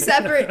Typically. two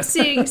separate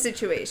seating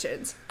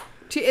situations.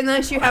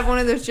 Unless you have one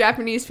of those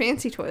Japanese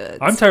fancy toilets.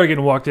 I'm tired of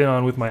getting walked in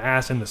on with my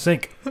ass in the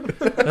sink.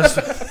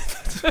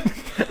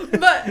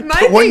 But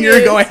my One thing year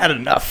is, ago, I had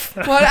enough.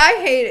 what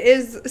I hate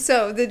is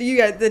so that you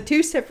got the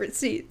two separate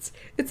seats.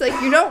 It's like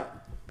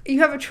you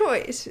have a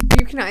choice.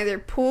 You can either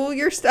pull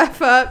your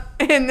stuff up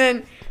and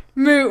then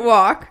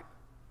walk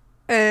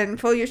and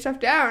pull your stuff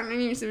down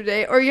and use the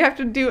bidet, or you have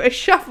to do a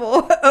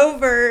shuffle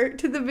over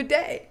to the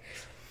bidet.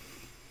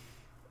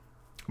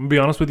 I'm gonna be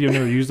honest with you, I've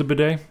never used a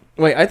bidet.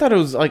 Wait, I thought it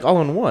was like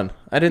all in one.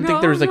 I didn't think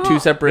there was like No, two no.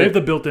 They separate. have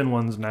the built-in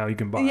ones now you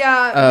can buy.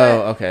 Yeah. Oh,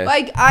 but, okay.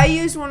 Like I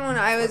used one when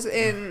I was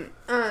in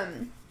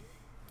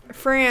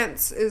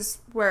France is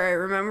where I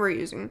remember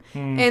using,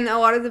 and a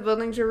lot of the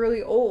buildings are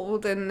really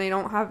old and they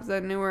don't have the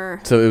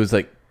newer. So it was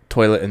like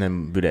toilet and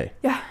then bidet.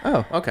 Yeah,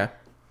 Oh, okay.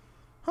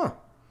 Huh.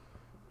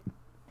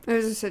 it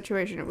was a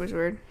situation. It was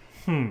weird.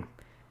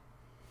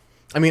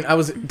 I mean, I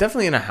was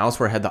definitely in a house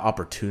where I had the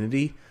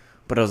opportunity,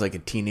 but I was like a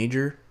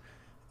teenager,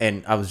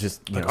 and I was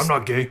just you know, I'm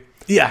not gay.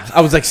 Yeah, I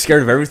was like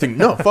scared of everything.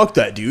 No, fuck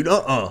that, dude.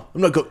 I'm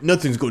not.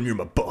 Nothing's going near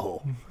my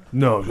butthole.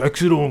 No,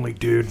 exit only,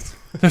 dude.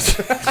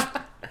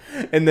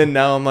 And then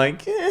now I'm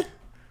like,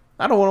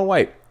 I don't want to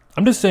wipe.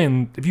 I'm just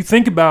saying, if you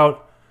think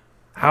about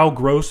how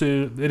gross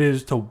it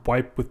is to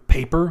wipe with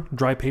paper,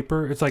 dry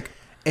paper, it's like,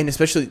 And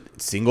especially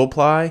single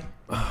ply,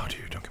 oh,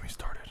 dude, don't get me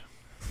started.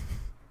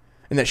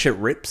 and that shit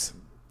rips.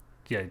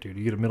 Yeah, dude,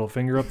 you get a middle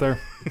finger up there.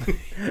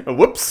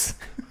 Whoops.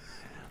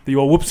 The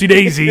old whoopsie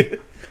daisy.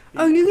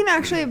 Oh, you can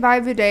actually buy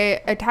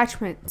bidet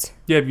attachments.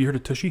 Yeah, have you heard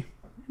of Tushy?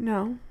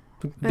 No.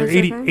 They're Is that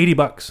 80 thing?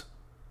 $80.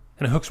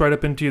 And it hooks right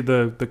up into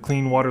the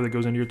clean water that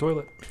goes into your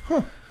toilet.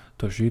 Huh.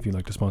 Tushy, if you'd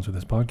like to sponsor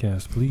this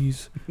podcast,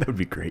 please. That would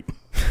be great.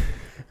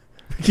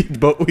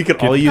 We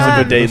could all use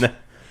a bidet. In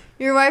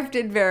Your wife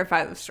did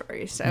verify the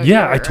story, so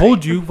Yeah, I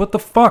told you. What the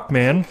fuck,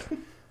 man?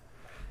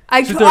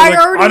 I Sit there like,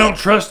 already. I don't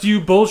trust you,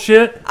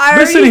 bullshit. I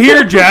Listen already-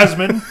 here,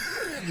 Jasmine.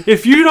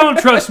 If you don't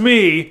trust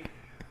me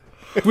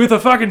with a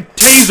fucking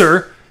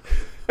taser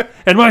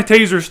and my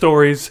taser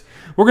stories,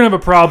 we're gonna have a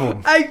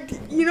problem.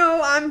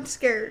 I'm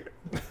scared.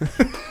 All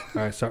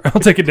right, sorry.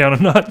 I'll take it down a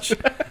notch.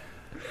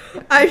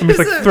 I'm I'm just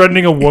like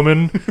threatening a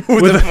woman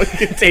with a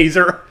fucking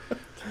taser.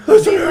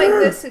 See, like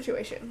this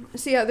situation.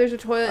 See how there's a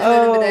toilet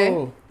and a bidet?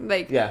 Oh.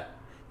 Like, Yeah.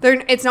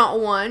 it's not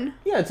one.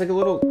 Yeah, it's like a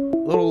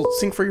little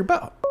sink for your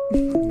butt.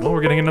 Oh,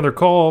 we're getting another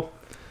call.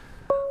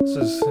 This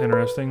is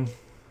interesting.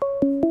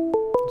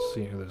 Let's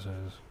see who this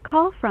is.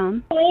 Call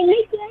from.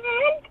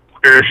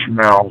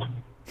 Ishmael.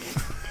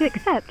 To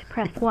accept,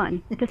 press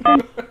 1. To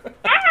send.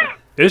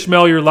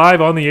 Ishmael, you're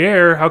live on the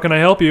air. How can I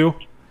help you?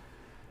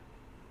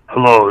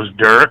 Hello, is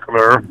Derek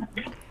there?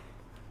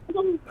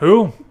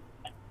 Who?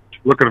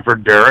 Looking for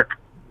Derek.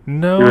 He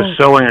No. was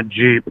selling a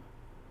Jeep.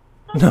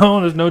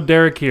 No, there's no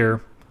Derek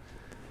here.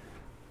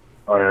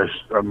 I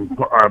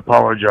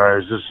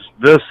apologize.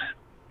 This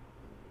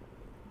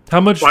How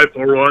much?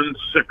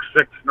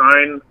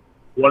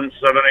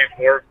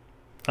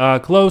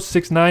 541-669-1784. Close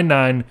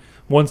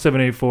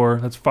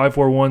 699-1784. That's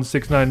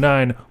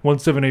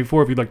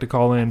 541-699-1784 if you'd like to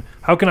call in.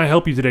 How can I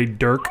help you today,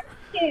 Dirk?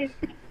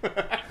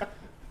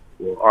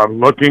 Well, I'm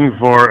looking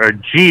for a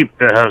Jeep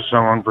that has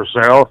someone for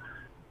sale.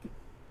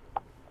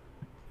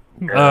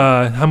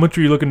 How much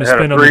are you looking to It had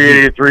spend a on the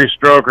Jeep? 383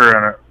 stroker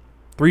in it.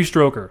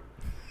 3-stroker.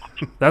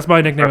 That's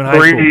my nickname in A high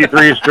school.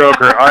 383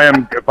 stroker.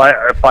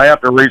 If I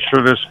have to reach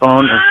for this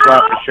phone and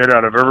slap the shit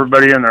out of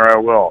everybody in there, I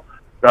will.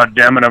 God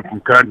damn it, I'm from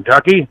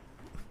Kentucky,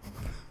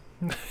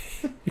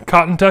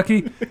 Cotton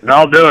Tucky? and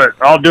I'll do it.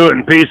 I'll do it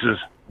in pieces.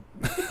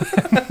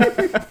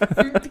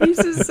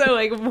 Pieces, so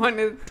like one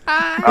at a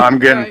time. I'm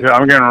getting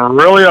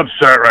really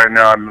upset right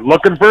now. I'm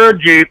looking for a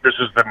Jeep. This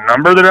is the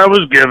number that I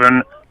was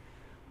given,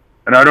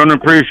 and I don't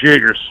appreciate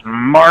your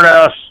smart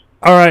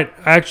All right,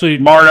 actually,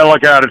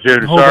 aleck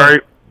attitude. Hold Sorry.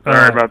 on.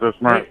 Sorry about this.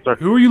 Sorry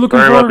who are you looking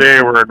about for? the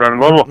A word.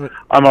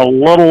 I'm a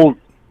little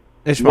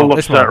Ishmael,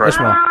 upset right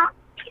Ishmael.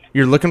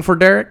 You're looking for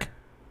Derek?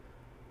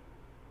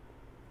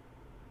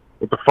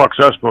 What the fuck's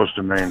that supposed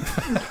to mean?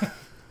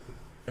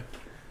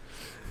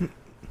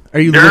 Are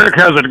you Derek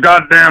has a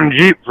goddamn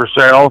Jeep for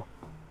sale.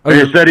 Oh, He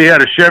you're- said he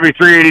had a Chevy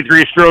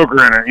 383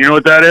 stroker in it. You know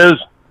what that is?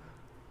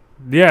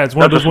 Yeah, it's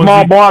one That's a of those small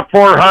ones. block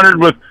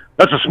 400 with.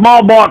 That's a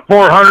small block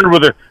 400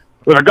 with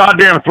a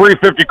goddamn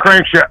 350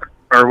 crankshaft.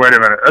 Or wait a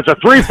minute, that's a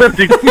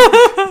 350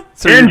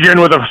 engine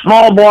with a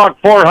small block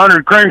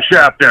 400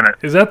 crankshaft in it.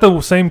 Is that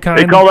the same They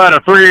kind? call that a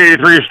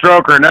 383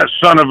 stroker, and that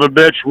son of a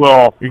bitch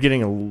will. You're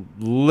getting a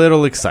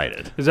little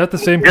excited. Is that the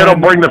same It'll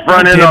kind? bring the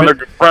front end Damn on it.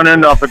 the front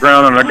end off the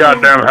ground on a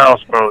goddamn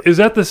houseboat. Is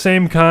that the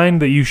same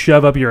kind that you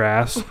shove up your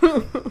ass?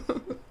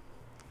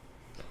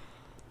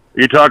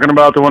 You talking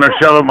about the one I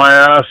shove up my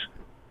ass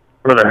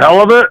for the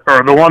hell of it,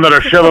 or the one that I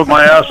shove up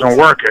my ass and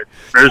work it?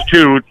 There's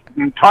two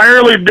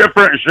entirely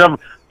different shove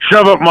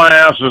up my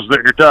asses that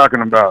you're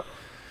talking about.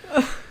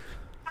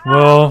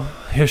 Well,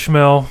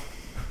 Ishmael,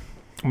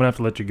 I'm gonna have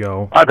to let you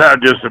go. I've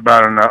had just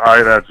about enough.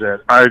 That's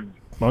it. Why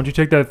don't you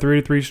take that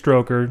 3-3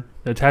 stroker,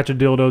 attach a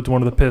dildo to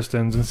one of the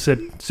pistons, and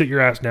sit your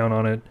ass down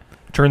on it,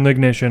 turn the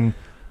ignition,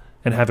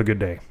 and have a good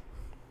day.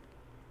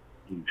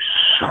 You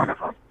son of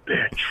a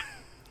bitch.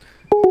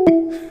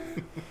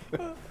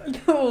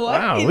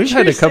 Wow, we've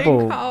had a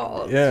couple.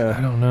 I Yeah.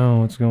 don't know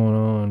what's going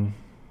on.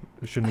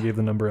 We shouldn't have gave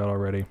the number out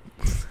already.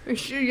 We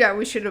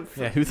should have.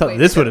 Yeah, who thought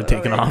this would have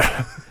taken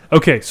off?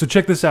 Okay, so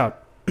check this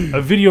out.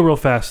 A video real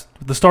fast.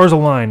 The stars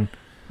align.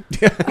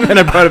 And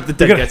I brought up the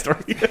dead gotta- guy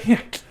story.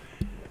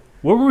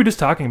 What were we just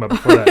talking about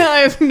before that? I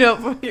have no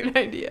fucking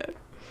idea.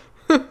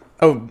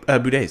 Oh,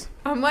 bidets.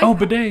 I'm like, Oh,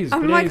 bidets.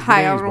 I'm bidets, like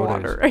high bidets, on bidets.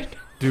 water right now.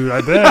 Dude,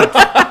 I bet.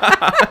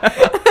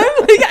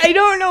 Like, I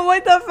don't know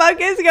what the fuck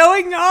is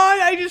going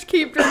on. I just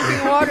keep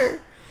drinking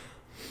water.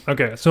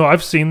 Okay, so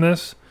I've seen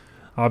this,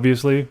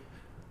 obviously.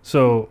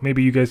 So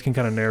maybe you guys can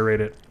kind of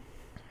narrate it.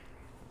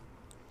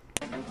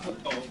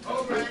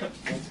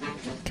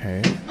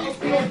 Okay.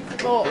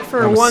 Well,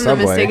 for On a one, the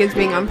subway. mistake is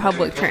being on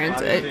public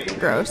transit.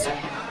 Gross.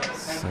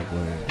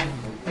 Subway.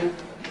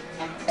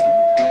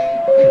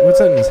 What's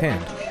that in his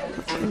hand?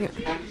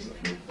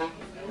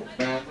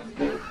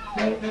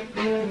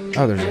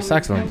 Oh, there's a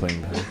saxophone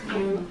playing behind.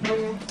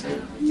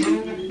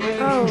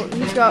 Oh,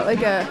 he's got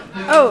like a.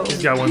 Oh,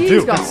 He's got one he's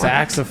too. got one.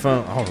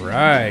 Saxophone. All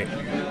right.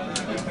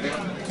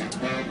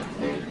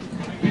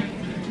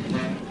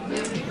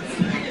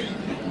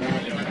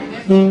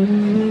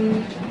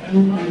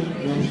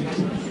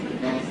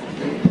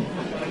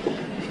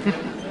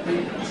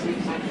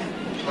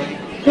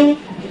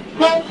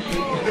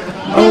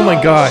 Oh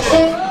my gosh.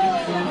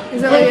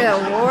 Is that like a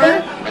war?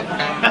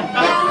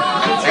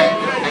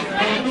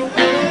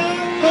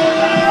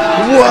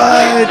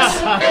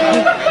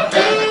 What?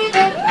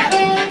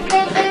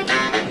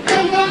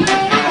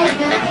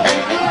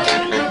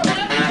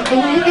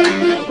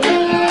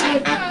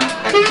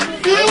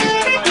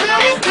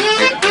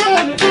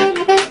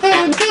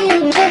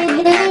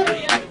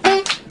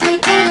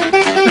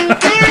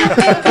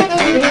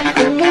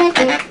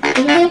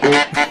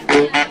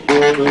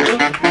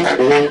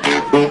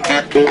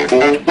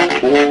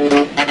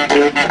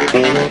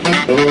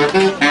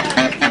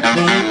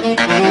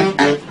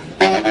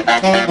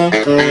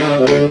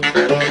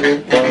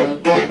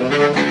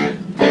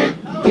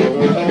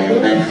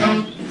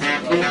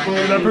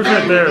 That person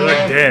right there,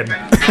 they're dead.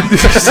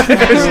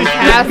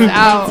 Pass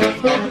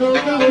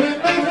out.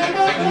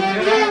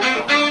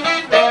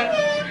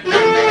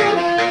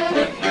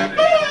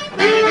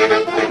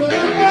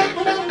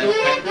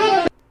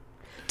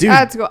 Dude,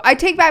 That's cool. I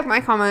take back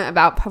my comment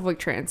about public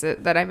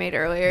transit that I made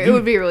earlier. It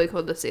would be really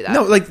cool to see that.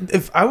 no, like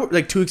if I were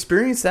like to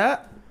experience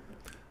that,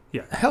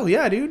 Yeah. hell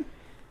yeah, dude.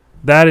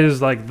 That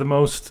is like the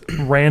most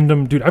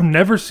random dude. I've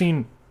never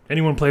seen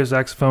anyone play a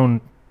saxophone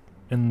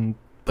in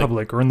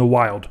public or in the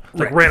wild.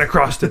 Like ran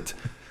across it.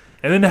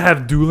 And then to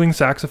have dueling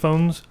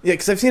saxophones. Yeah,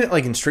 because I've seen it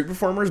like in street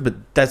performers, but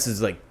that's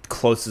as like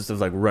closest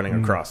of like running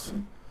across.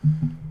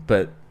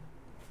 But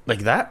like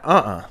that,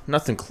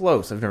 nothing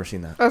close. I've never seen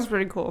that. That's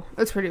pretty cool.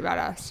 That's pretty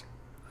badass.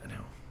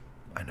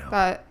 I know.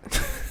 But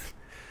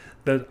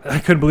That I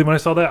couldn't believe when I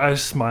saw that. I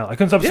just smiled. I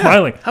couldn't stop Yeah.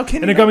 smiling. How can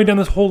And you it got not? me down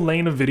this whole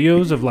lane of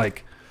videos of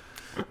like,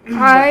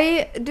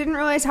 I didn't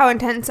realize how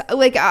intense.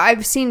 Like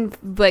I've seen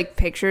like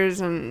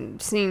pictures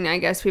and seen, I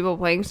guess, people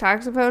playing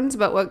saxophones.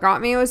 But what got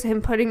me was him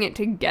putting it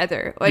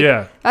together. Like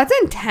Yeah. that's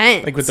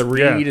intense. Like with the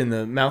Yeah. reed and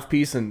the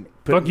mouthpiece and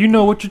fuck, you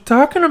know what you're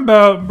talking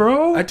about,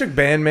 bro. I took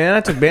band, man. I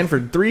took band for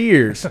 3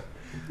 years.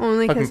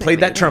 only 'cause Fucking they played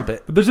that made it.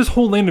 trumpet But there's this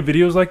whole lane of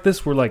videos like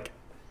this where like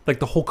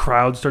the whole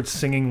crowd starts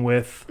singing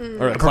with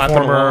or a clapping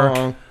performer.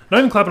 along. Not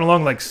even clapping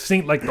along, like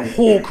sing, like the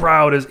whole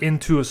crowd is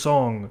into a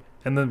song,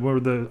 and then where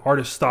the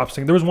artist stops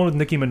singing. There was one with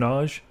Nicki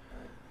Minaj,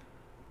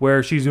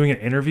 where she's doing an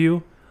interview.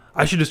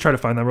 I should just try to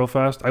find that real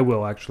fast. I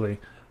will actually,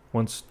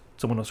 once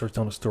someone else starts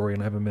telling a story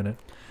and I have a minute.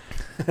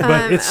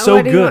 But it's so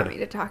what do you want good. me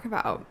to talk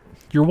about?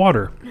 Your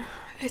water.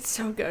 It's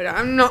so good.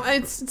 I'm not.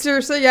 It's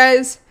seriously,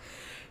 guys.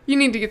 You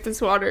need to get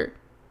this water.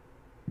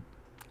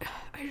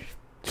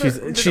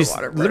 She's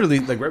water break. literally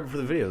like right before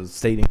the video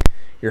stating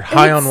you're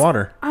high on It's-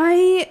 water.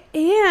 I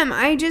am.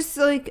 I just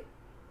like.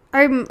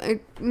 I'm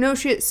no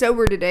shit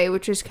sober today,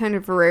 which is kind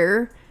of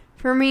rare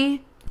for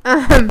me.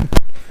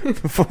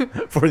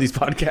 for these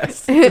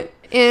podcasts.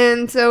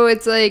 And so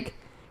it's like,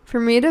 for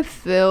me to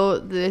feel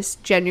this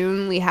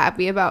genuinely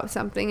happy about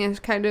something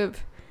is kind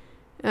of,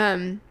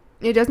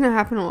 it doesn't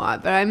happen a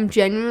lot, but I'm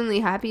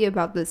genuinely happy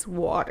about this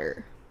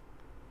water.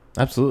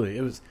 Absolutely.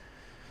 It was,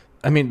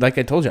 I mean, like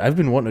I told you, I've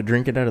been wanting to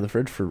drink it out of the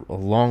fridge for a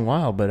long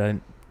while, but I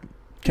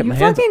kept You my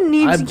hands. fucking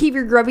need to keep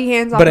your grubby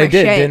hands off But my I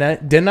did, shit. didn't I?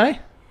 Didn't I?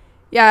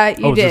 Yeah,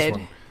 you Oh, it's this did.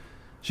 one.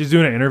 She's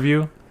doing an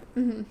interview.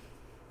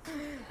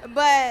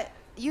 But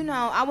you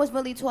know, I was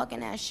really talking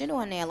that shit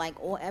on there. Like,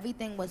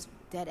 everything was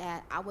dead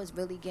at. I was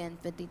really getting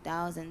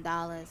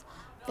 $50,000.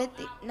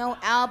 50, no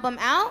album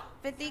out.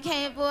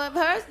 50K for a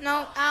purse,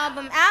 no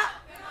album out.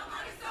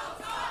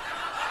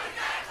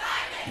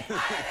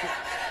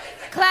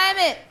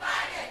 Climate.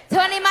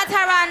 Tony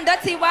Mataran,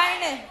 dirty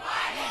whining.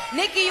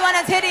 Nikki, you on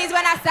the titties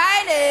when I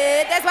sign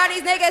it. That's why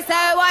these niggas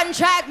so one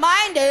track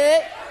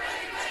minded.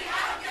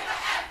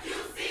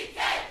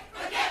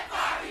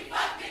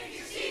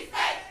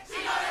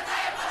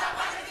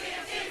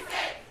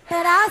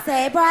 But I'll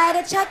say,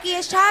 Bride Chucky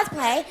is child's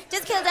play.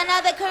 Just killed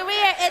another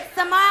career, it's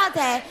tomorrow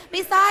day.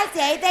 Besides,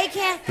 they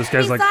can't. This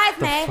guy's like, Besides,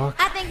 the me, fuck?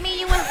 I think me,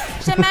 you and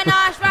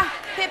Shamanage,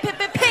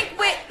 pink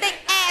with thick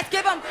ass.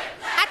 Give them,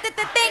 I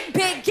think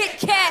big, get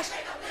cash.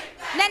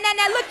 Now,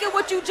 look at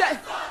what you just,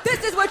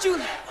 this is what you,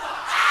 I'm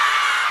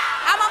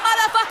a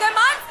motherfucking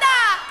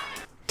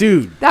monster.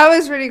 Dude. That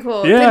was pretty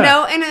cool. Yeah. To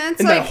know, and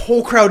it's And like, the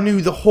whole crowd knew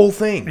the whole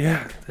thing.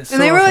 Yeah. It's and so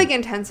they were awesome. like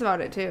intense about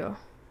it too.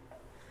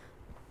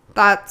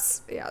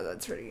 That's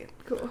pretty good.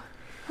 Cool.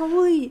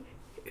 Holy,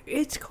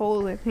 it's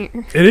cold in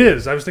here. It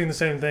is. I was thinking the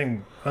same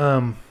thing.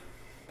 I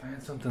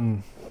had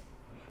something.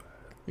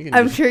 You can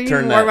I'm just sure you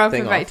turn can that warm up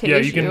thing if off. I take Yeah,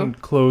 you. you can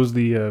close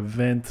the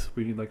vent.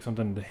 We need like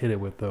something to hit it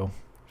with though.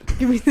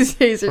 Give me the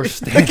taser. Or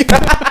stand.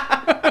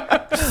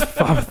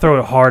 Just throw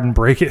it hard and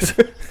break it.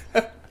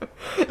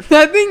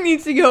 That thing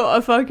needs to go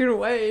a fucking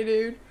way,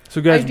 dude.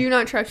 So guys, I do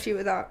not trust you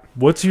with that.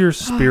 what's your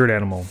spirit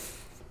animal?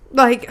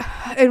 Like,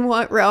 in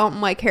what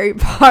realm? Like Harry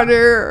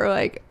Potter or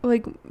like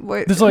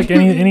what? There's like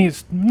any.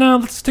 No,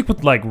 let's stick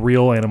with like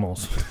real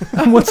animals.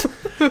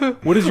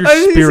 What is your I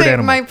was gonna spirit say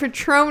animal? my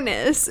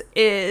Patronus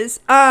is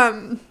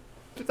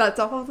that's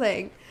the whole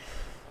thing.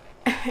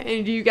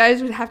 And you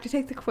guys would have to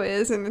take the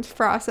quiz and it's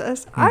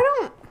process. I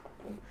don't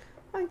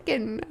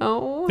fucking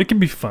know. It can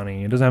be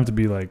funny. It doesn't have to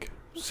be like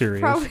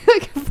serious. Probably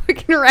like a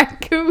fucking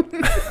raccoon.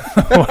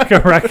 Like a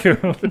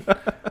raccoon.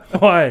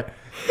 Why?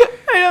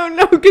 I don't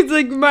know, because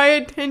like my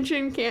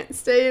attention can't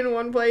stay in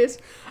one place.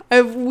 I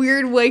have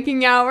weird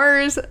waking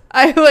hours.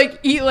 I like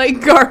eat like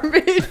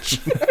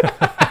garbage.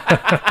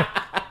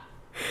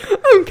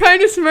 I'm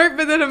kind of smart,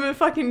 but then I'm a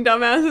fucking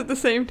dumbass at the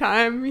same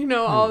time. You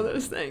know, all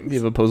those things. You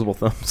have opposable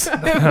thumbs. I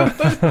have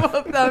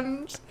opposable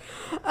thumbs.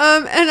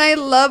 And I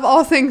love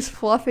all things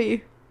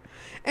fluffy.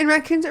 And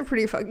raccoons are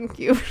pretty fucking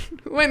cute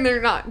when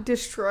they're not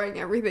destroying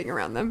everything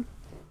around them.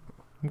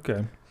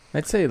 Okay.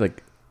 I'd say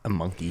like a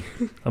monkey.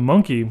 A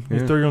monkey. You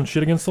Yeah. throw your own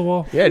shit against the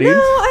wall. Yeah, dude. No,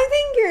 I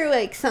think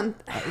like some.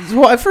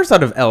 Well, I first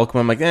thought of elk, but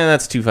I'm like,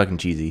 that's too fucking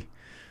cheesy.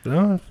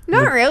 No,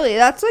 Not really.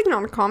 That's like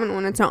not a common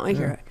one. It's not like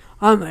you're like,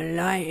 I'm a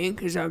lion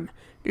because I'm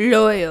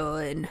loyal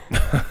and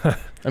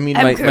I mean,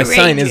 I'm my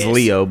sign is courageous.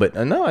 Leo, but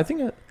no, I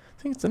think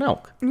it's an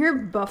elk. you're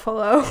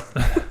buffalo.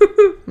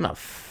 I'm not.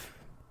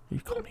 You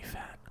call me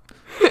fat.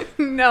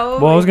 No.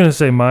 well, I was gonna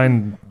say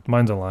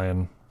mine's a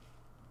lion.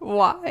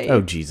 Why?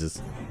 Oh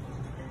Jesus.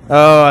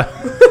 Oh.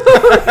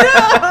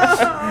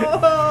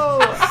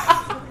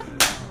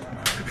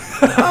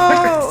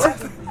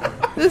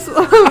 Oh, this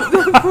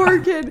the poor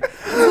kid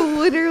is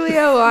literally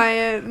a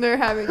lion. They're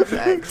having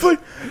sex.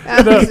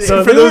 Absolutely.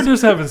 So For they were those-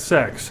 just having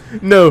sex.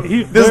 No,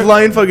 He- this they're-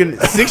 lion fucking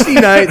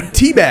 69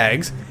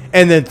 teabags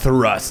and then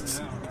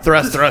thrusts.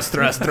 Thrust. And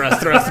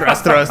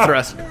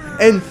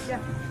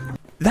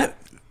that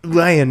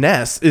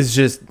lioness is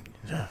just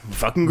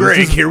fucking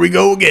Greg. Here we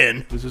go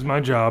again. This is my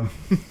job.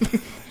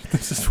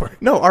 This is where.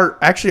 No, our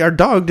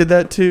dog did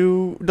that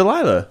to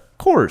Delilah.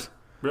 Coors.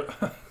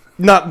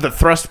 Not the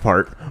thrust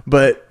part,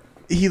 but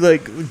he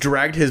like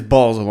dragged his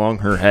balls along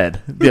her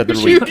head the other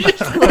She week. was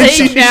just And laying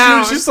she down.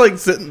 was just like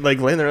sitting, like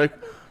laying there, like,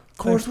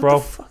 Coors, Thanks, what bro.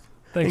 the fuck?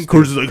 Thanks. And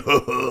Coors is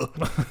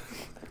like,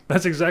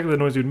 That's exactly the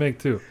noise you'd make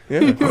too.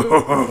 yeah.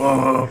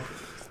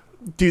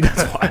 Dude,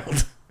 that's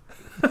wild.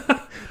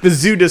 The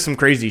zoo does some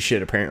crazy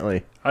shit,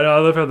 apparently. I know. I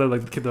love how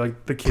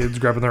the kids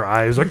grabbing their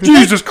eyes, like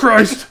Jesus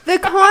Christ. The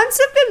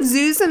concept of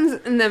zoos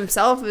in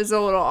themselves is a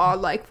little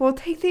odd. Like, we'll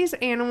take these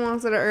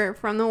animals that are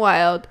from the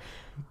wild,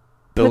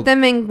 put Build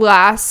them in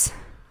glass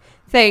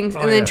things,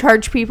 and then yeah.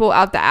 charge people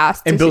out the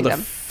ass and to build see a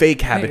them.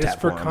 fake Hey, habitat it's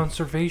for for them.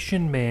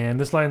 conservation, man.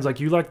 This lion's like,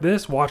 you like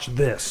this? Watch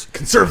this.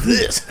 Conserve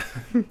this.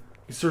 You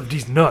serve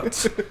these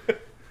nuts.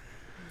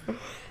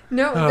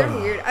 No, they're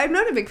weird. I'm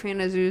not a big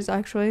fan of zoos,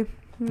 actually.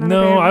 Not a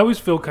No, fan. I always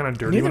feel kind of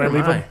dirty when I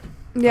leave them.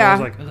 Yeah. I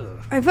was like, ugh.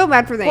 I feel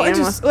bad for the Well, I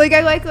animals. just- Like,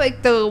 I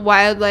like the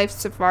wildlife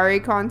safari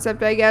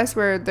concept, I guess,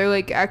 where they're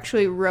like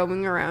actually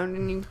roaming around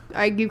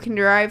and you can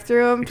drive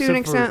through them to an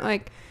Except for- extent.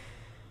 Like,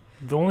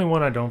 The only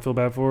one I don't feel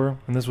bad for,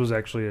 and this was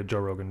actually a Joe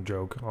Rogan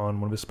joke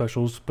on one of his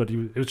specials, but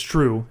it's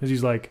true, is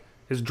he's like,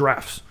 his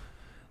giraffes.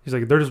 He's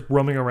like, they're just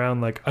roaming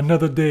around like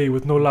another day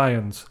with no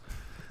lions.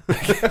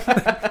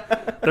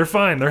 They're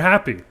fine. They're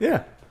happy.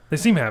 Yeah. They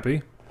seem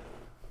happy.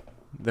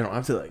 They don't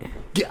have to, like,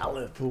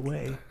 gallop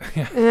away.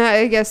 yeah,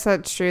 I guess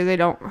that's true. They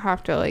don't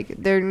have to, like,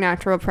 their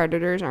natural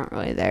predators aren't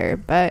really there,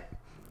 but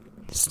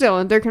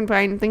still, they're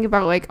confined. Think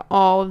about, like,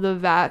 all of the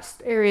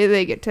vast area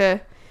they get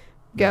to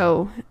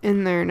go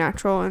in their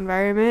natural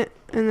environment,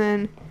 and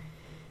then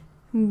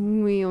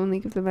we only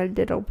give them a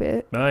little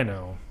bit. I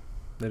know.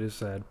 That is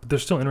sad. But they're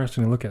still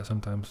interesting to look at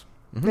sometimes.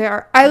 They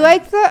are. I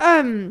like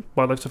the,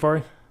 Wildlife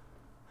safari?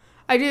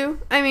 I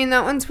do. I mean,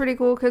 that one's pretty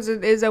cool because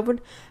it is open.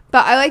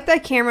 But I like the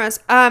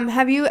cameras.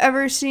 Have you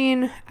ever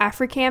seen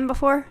Africam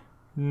before?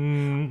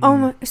 Mm, Oh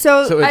my! So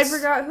I it's-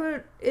 forgot who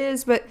it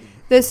is, but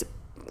this,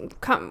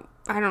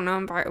 I don't know,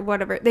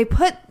 whatever. They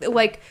put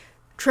like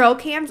trail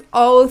cams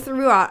all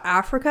throughout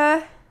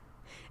Africa,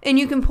 and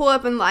you can pull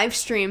up and live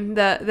stream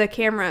the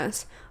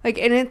cameras. Like,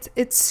 and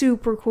it's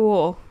super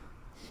cool.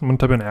 I'm going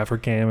to type in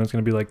Africam, and it's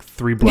going to be like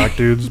 3 black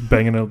dudes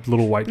banging a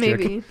little white chick.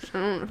 Maybe I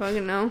don't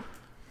fucking know.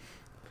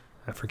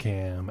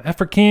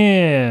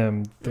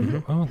 Africam.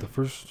 The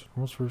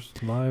world's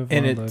first live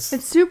And wildlife.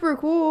 It's super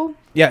cool.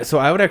 Yeah, so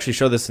I would actually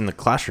show this in the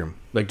classroom,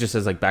 like, just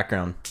as, like,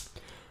 background.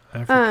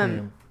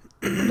 Africam.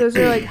 Those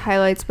are like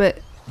highlights, but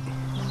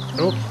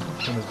Oh,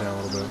 turn this down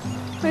a little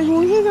bit. like,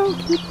 look at how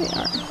cute they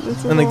are.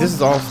 And, like, this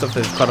is all stuff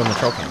that's caught on the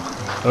trail cam.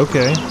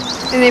 Okay.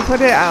 And they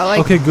put it out like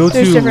Okay, go to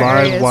there's live different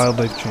areas.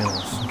 wildlife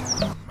channels.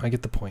 Okay, I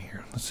get the point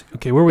here. Let's see.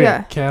 Okay, where are we Yeah.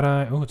 at? Cat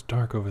Eye. Oh, it's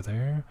dark over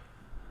there.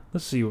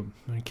 Let's see.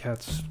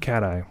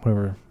 Cat Eye,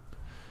 whatever.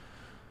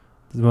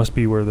 It must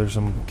be where there's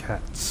some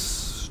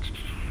cats.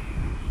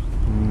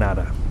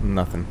 Nada.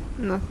 Nothing.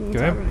 Nothing's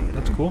Okay, happening.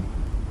 that's cool.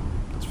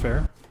 That's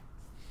fair.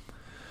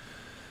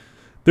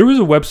 There was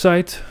a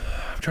website.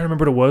 I'm trying to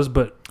remember what it was,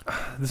 but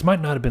this might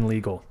not have been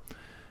legal.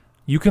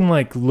 You can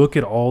like look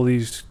at all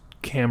these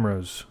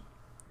cameras,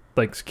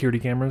 like security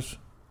cameras,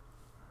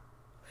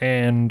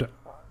 and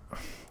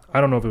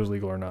I don't know if it was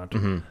legal or not.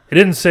 Mm-hmm. It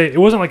didn't say. It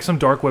wasn't like some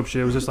dark web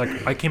shit. It was just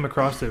like I came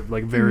across it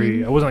like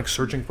very. I wasn't like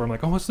searching for. I'm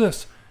like, oh, what's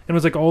this? And it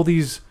was like all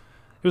these.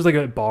 It was like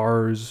at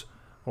bars,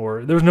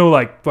 or there was no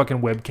like fucking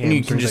webcams. And you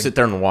or can just anything. sit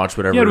there and watch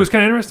whatever. Yeah, it was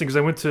kind of interesting because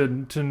I went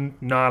to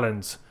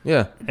Nolans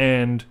Yeah.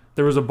 and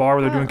there was a bar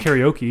where they're doing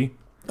karaoke.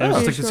 And it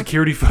was Oh. like the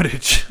security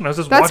footage, and I was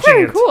just That's watching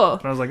kind it. of cool.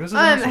 And I was like, "This is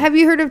awesome." Have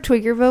you heard of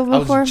Tweakerville I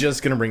before? was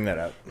just going to bring that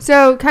up.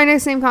 So kind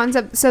of same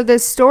concept. So the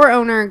store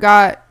owner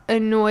got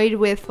annoyed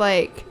with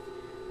like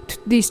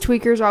these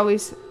tweakers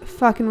always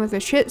fucking with the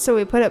shit. So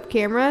we put up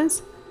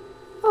cameras.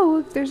 Oh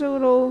look, there's a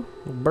little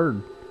Little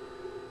bird.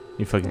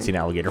 You fucking see an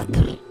alligator.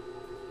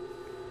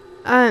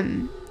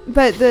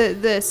 But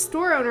the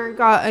store owner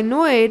got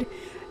annoyed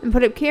and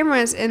put up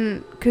cameras,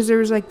 and because there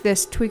was like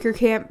this tweaker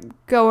camp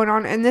going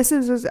on, and this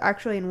was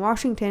actually in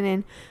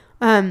Washington,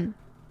 and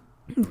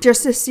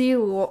just to see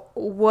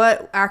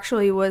what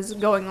actually was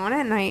going on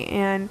at night,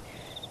 and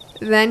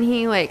then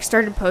he like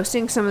started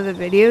posting some of the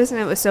videos, and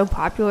it was so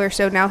popular.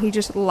 So now he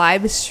just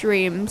live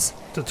streams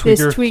The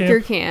this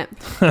tweaker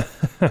camp.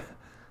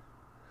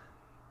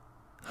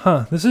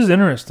 Huh, this is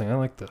interesting. I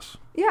like this.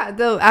 Yeah,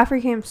 the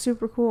Africamp's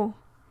super cool.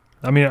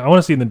 I mean, I want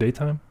to see it in the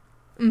daytime.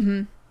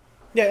 Mm-hmm.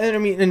 Yeah, and I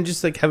mean, and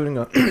just like having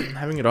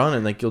it on,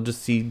 and like you'll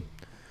just see,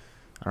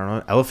 I don't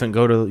know, elephant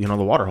go to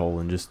the water hole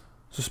and just.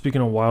 So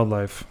speaking of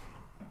wildlife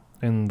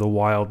and the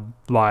wild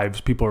lives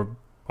people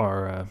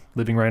are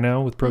living right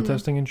now with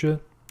protesting and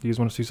shit, do you guys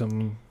want to see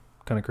something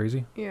kind of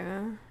crazy?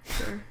 Yeah,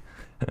 sure.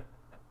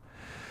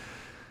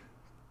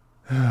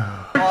 Is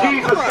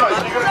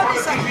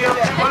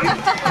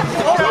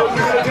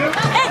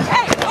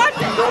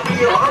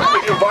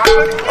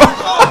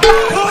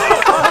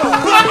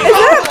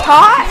that a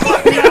pot?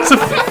 It's a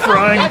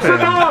frying pan.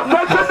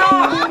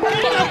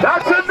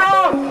 That's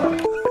enough!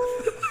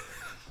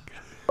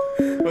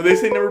 Well, they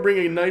say never bring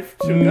a knife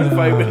to a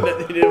gunfight,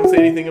 but they didn't say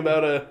anything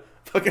about a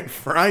fucking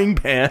frying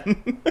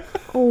pan.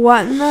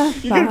 What in the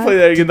You can play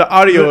that again. The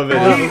audio of it.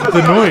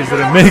 The noise that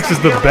it makes is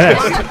the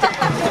best.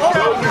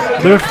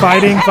 They're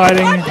fighting.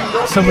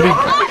 Somebody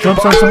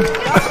jumps on some.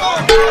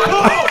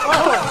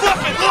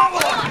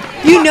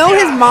 You know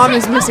his mom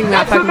is missing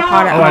that fucking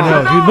pot at Oh, I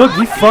know. Dude, look,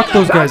 he fucked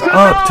those guys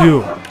up,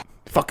 too.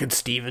 Fucking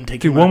Steven,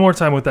 take Dude, one more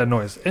time with that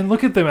noise. And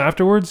look at them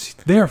afterwards.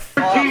 They're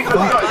fucked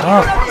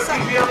up.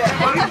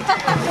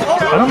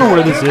 I don't know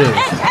where this is.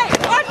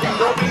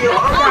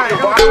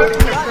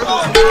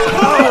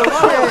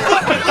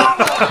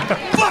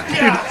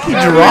 He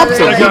drops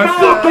him.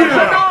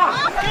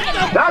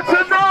 That's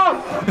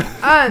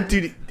enough!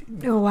 Dude,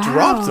 Wow.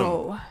 drops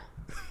him.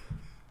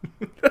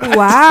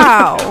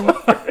 Wow.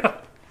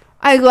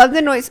 I love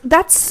the noise.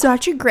 That's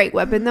such a great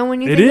weapon, though,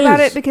 when you It think about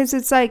is. it, because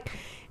it's like,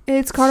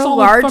 it's called a Solid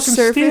large fucking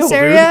surface steel,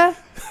 area.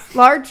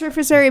 Large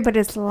surface area, but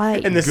it's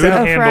light. And the Good sound,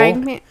 a handle.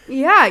 frying pan.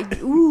 Yeah.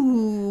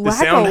 Ooh. the Whack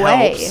sound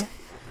away. helps.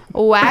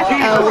 Whack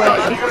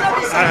away.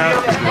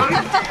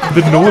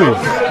 The noise.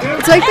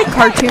 It's like the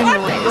cartoon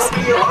noise.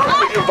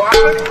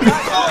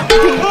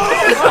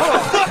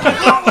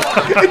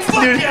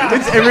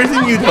 It's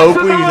everything you'd hope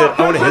when you said, I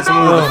want to hit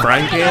someone with a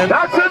frying pan.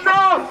 That's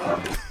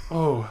enough!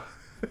 Oh.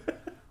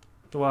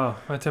 Wow,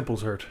 my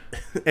temples hurt.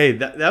 Hey,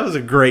 that was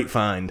a great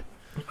find.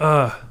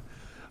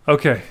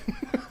 Okay.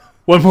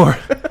 One more.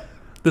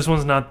 This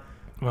one's not...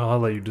 Well, I'll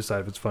let you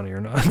decide if it's funny or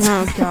not.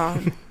 Oh,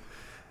 God.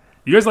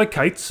 You guys like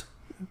kites?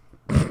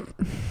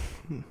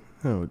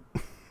 Oh,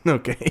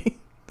 okay.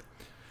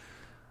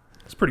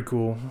 It's pretty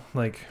cool.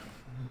 Like,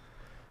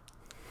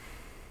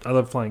 I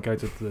love flying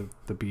kites at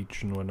the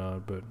beach and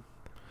whatnot, but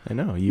I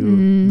know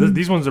you.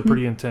 these ones are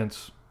pretty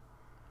intense.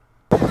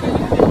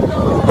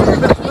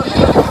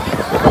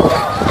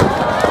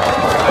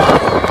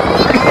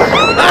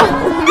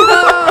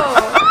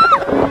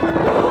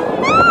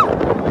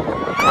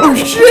 Oh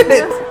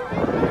shit!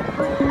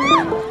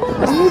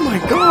 Oh my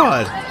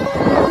god!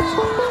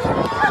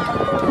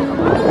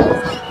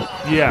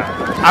 Yeah.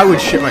 I would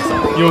shit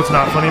myself. You know what's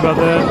not funny about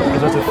that?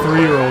 Is that's a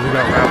 3-year-old who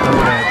got wrapped up in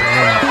it at the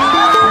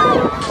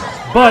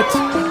end. But,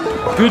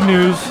 good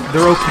news,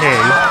 they're okay.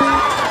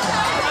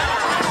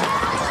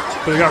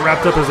 But they got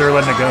wrapped up as they were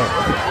letting it go.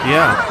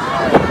 Yeah.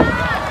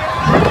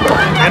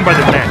 And by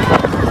the neck.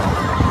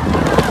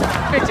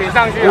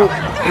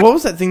 What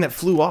was that thing that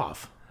flew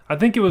off? I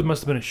think it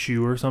must have been a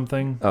shoe or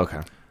something.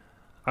 Okay.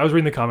 I was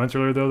reading the comments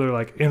earlier, though. They're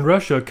like, in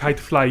Russia, kite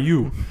fly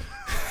you.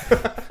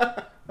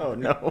 Oh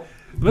no.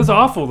 That's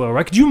awful, though,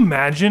 right? Could you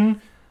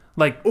imagine,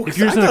 like, if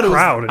you're just in a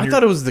crowd? I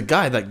thought it was the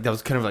guy that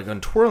was kind of like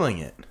untwirling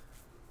it,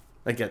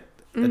 like at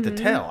the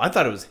tail. I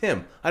thought it was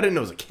him. I didn't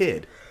know it was a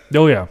kid.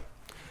 Oh, yeah.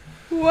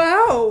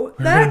 Wow.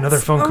 We're getting another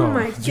phone call. Oh,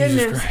 my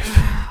Jesus goodness.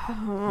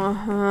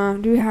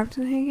 Christ. Do we have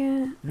to take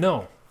it?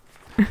 No.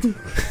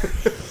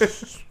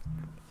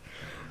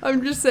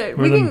 I'm just saying.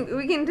 Well,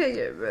 We can take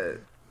it, but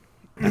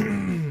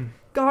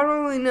God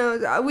only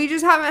knows. We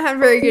just haven't had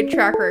very good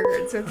track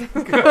records with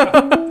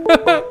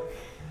this.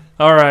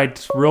 All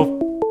right.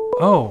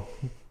 Oh.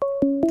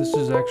 This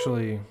is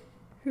actually...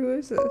 Who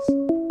is this?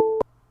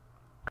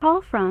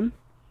 Call from.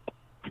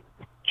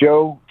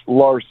 Joe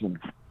Larson.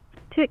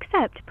 To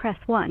accept, press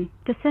 1.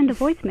 To send a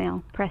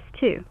voicemail, press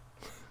 2.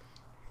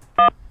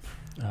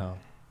 Oh.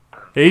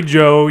 Hey,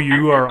 Joe,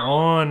 you are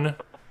on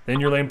In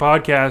Your Lane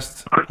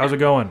podcast. How's it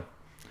going?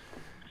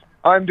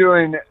 I'm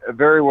doing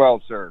very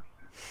well, sir.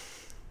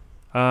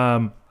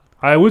 I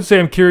would say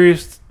I'm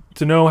curious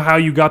to know how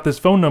you got this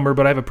phone number,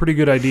 but I have a pretty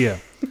good idea.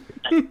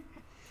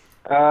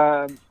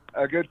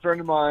 A good friend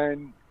of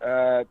mine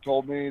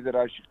told me that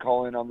I should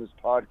call in on this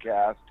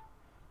podcast,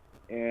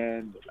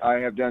 and I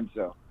have done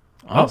so.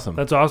 Awesome. Oh,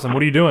 that's awesome.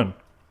 What are you doing?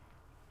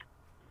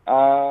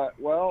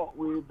 Well,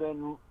 we've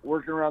been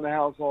working around the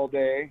house all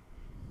day,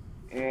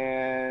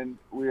 and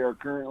we are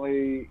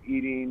currently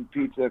eating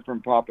pizza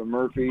from Papa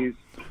Murphy's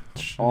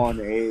on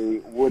a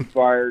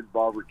wood-fired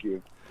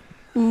barbecue.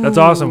 That's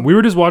awesome. We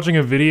were just watching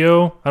a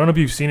video. I don't know if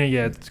you've seen it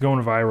yet. It's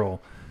going viral.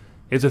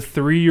 It's a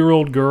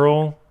 3-year-old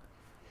girl,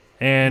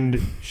 and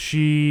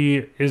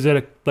she is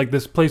at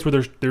this place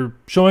where they're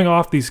showing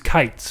off these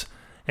kites,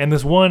 And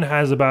this one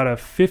has about a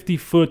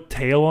 50-foot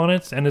tail on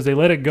it, and as they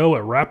let it go, it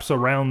wraps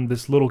around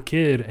this little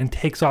kid and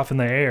takes off in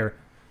the air.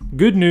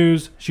 Good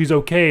news, she's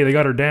okay. They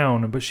got her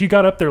down, but she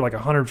got up there like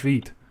 100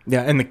 feet.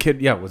 Yeah, and the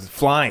kid, was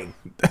flying.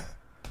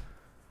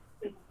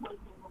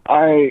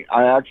 I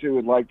actually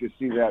would like to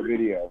see that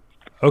video.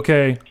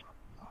 Okay,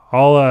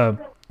 I'll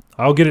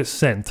get it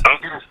sent.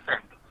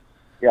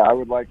 Yeah, I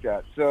would like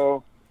that.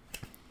 So,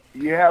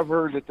 you have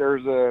heard that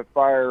there's a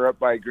fire up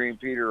by Green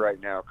Peter right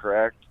now,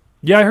 correct?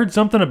 Yeah, I heard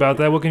something about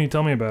that. What can you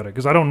tell me about it?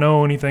 Because I don't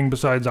know anything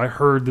besides I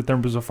heard that there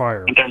was a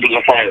fire.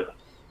 The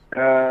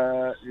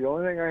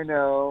only thing I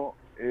know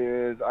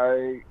is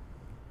I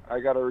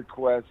got a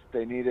request.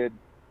 They needed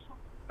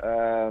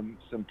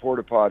some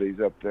porta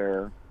potties up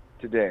there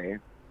today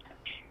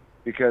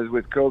because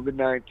with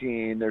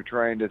COVID-19, they're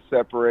trying to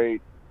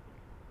separate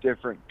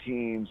different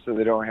teams so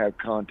they don't have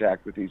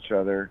contact with each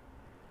other.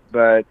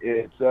 But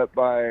it's up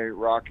by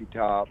Rocky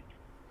Top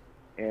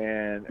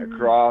and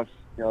across,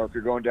 if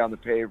you're going down the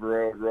paved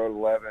road, Road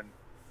 11,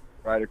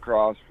 right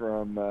across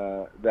from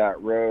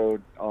that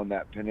road on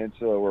that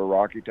peninsula where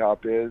Rocky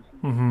Top is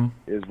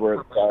where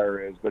the fire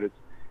is. But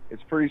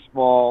it's pretty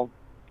small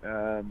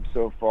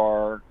so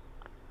far,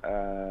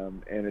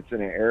 and it's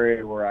in an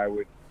area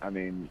where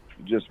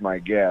just my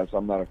guess,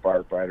 I'm not a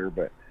firefighter,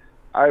 but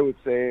I would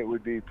say it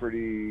would be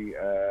pretty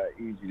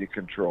easy to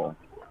control.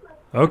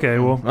 Okay,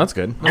 well, that's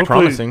good. That's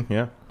promising.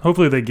 Yeah.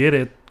 Hopefully they get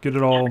it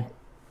all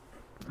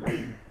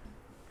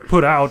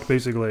put out.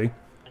 Basically,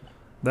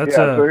 that's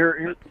So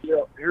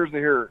here's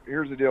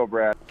the deal,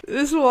 Brad.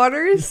 This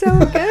water is so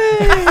good.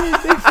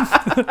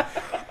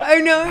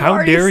 I know.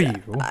 How dare you?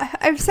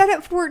 I've said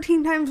it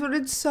 14 times, but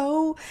it's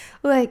so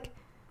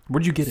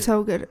Where'd you get it?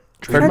 so good.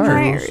 Trader Fred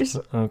Myers. Myers.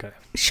 Okay.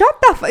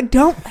 Shut the fuck.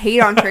 Don't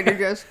hate on Trader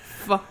Joe's.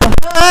 Fuck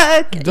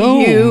Oh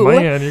you.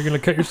 man, you're gonna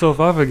cut yourself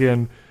off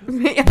again.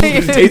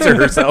 Taser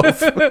herself.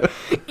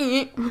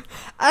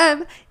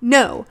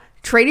 No.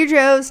 Trader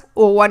Joe's,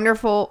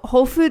 wonderful.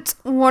 Whole Foods,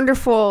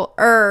 wonderful.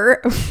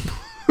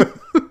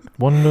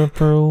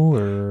 Wonderful.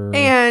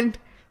 And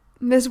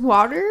this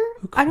water,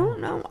 I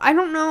don't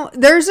know.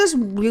 There's this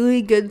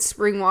really good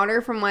spring water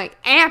from like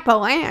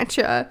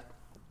Appalachia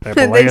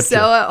that they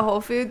sell at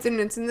Whole Foods, and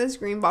it's in this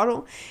green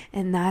bottle,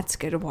 and that's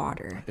good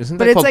water. Isn't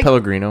that called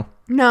Pellegrino?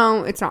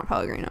 No, it's not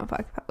Pellegrino.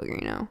 Fuck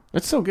Pellegrino.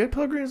 It's so good.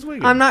 Pellegrino's way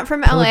good. I'm not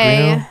from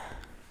Pellegrino? LA.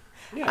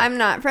 Yeah. I'm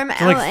not from It's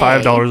LA. like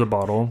 $5 a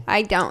bottle.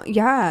 I don't.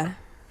 Yeah.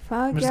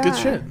 Fuck It's yeah. good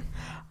shit.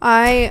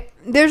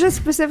 There's a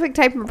specific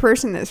type of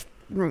person that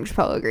drinks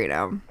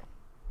Pellegrino.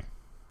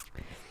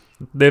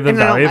 They have the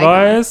And I don't Valley like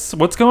Vice.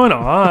 What's going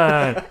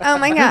on? Oh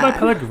my Here's god. my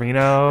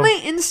Pellegrino. My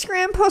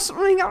Instagram post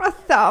only got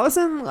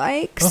 1,000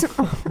 likes.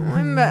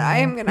 But I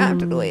am gonna have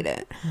to delete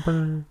it.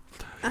 I'm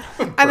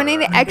gonna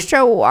need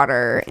extra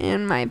water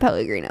in my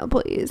Pellegrino,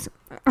 please.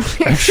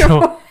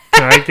 Can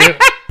I get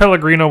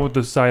Pellegrino with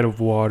the side of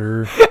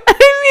water?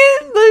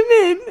 I'm in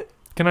lemon.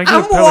 Can I get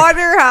I'm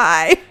water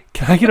high.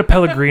 Can I get a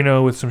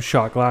Pellegrino with some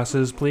shot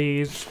glasses,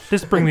 please?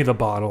 Just bring me the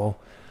bottle.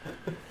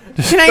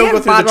 Can I Don't go get through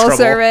the bottle trouble.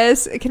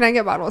 service? Can I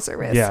get bottle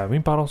service? Yeah, we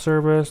bottle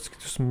service.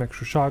 Just some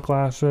extra shot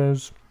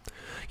glasses.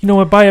 You know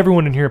what? Buy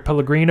everyone in here a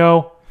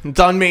Pellegrino. It's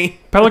on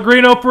me.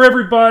 Pellegrino for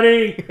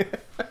everybody.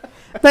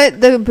 But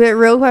the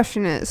real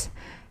question is,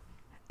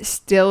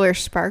 still or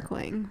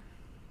sparkling?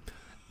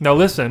 Now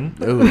listen.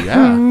 Oh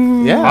yeah,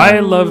 yeah.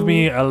 I love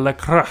me a La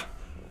Croix.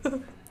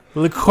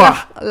 La Croix.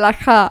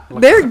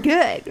 They're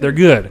good. They're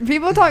good.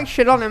 People talk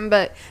shit on them,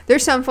 but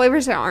there's some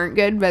flavors that aren't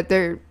good, but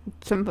there's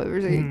some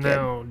flavors that are good.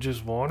 No,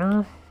 just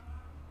water.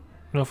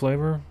 No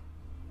flavor.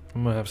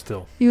 I'm gonna have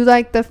still. You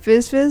like the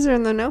fizz or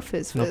the no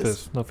fizz? No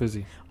fizz. No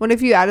fizzy. What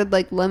if you added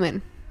like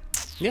lemon?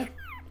 Yeah,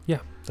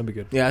 that'd be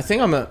good. yeah. I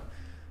think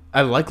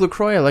I like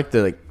LaCroix. I like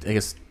the I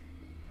guess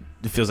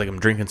it feels like I'm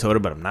drinking soda,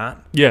 but I'm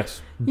not.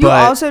 Yes. You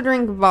But also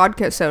drink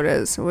vodka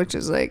sodas, which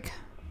is like,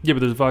 Yeah, but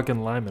there's vodka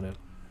and lime in it.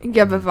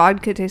 yeah, but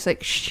vodka tastes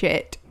like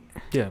shit.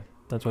 Yeah,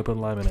 that's why I put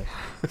lime in it.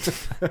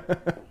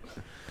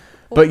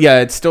 but yeah,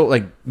 it's still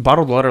like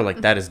bottled water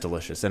like that is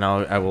delicious, and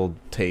I will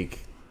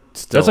take.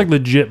 Still. That's like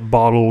legit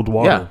bottled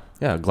water.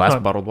 Yeah, glass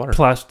Not bottled water.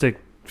 Plastic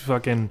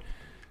fucking.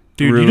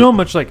 Dude, Really? you know how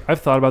much like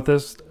I've thought about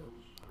this?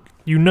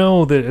 You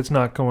know that it's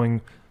not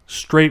going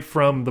straight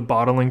from the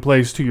bottling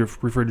place to your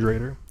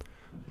refrigerator.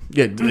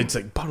 Yeah, it's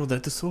like bottled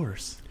at the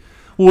source.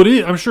 Well, it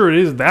is. I'm sure it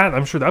is that.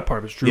 I'm sure that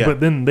part is true. Yeah. But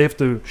then they have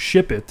to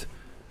ship it,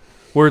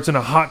 where it's in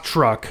a hot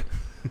truck,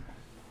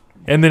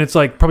 and then it's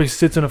like probably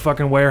sits in a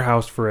fucking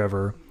warehouse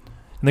forever,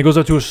 and then goes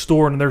out to a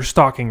store in their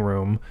stocking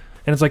room,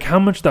 and it's like how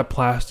much that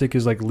plastic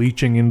is like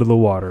leaching into the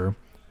water.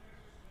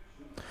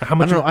 How I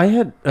much? don't know. I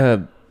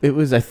had it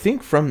was I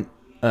think from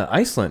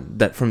Iceland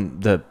that from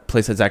the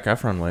place that Zac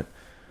Efron went.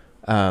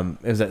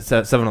 It was at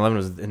 7-Eleven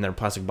was in their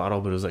plastic bottle,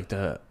 but it was like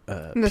the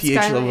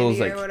pH level was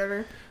like or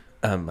whatever.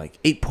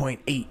 like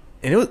 8.8,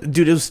 and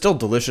it was still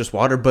delicious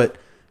water. But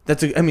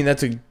that's a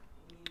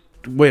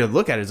way to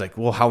look at it. Is like,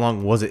 well, how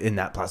long was it in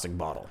that plastic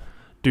bottle?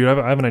 Dude,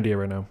 I have an idea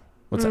right now.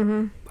 What's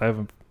Mm-hmm. I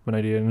have an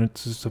idea, and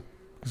it's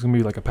gonna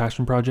be like a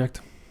passion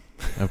project.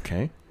 that?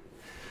 Okay.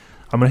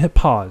 I'm going to hit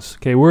pause.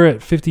 Okay, we're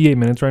at 58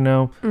 minutes right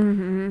now,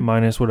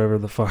 minus whatever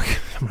the fuck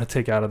I'm going to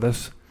take out of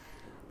this,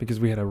 because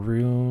we had a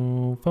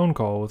real phone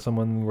call with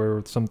someone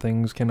where some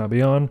things cannot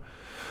be on.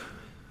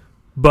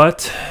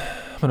 But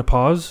I'm going to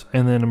pause,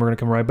 and then we're going to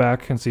come right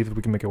back and see if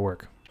we can make it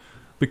work.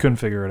 We couldn't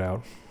figure it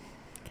out.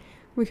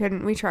 We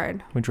couldn't. We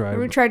tried. We tried.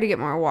 We tried to get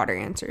more water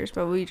answers,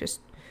 but we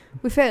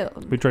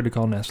failed. We tried to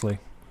call Nestle.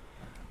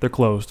 They're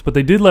closed. But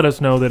they did let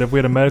us know that if we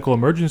had a medical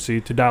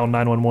emergency, to dial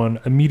 911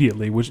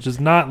 immediately, which does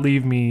not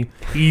leave me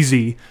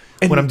easy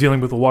when I'm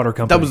dealing with a water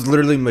company. That was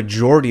literally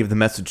majority of the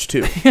message,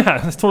 too. Yeah,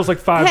 that's told us like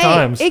 5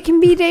 times. It can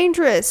be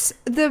dangerous.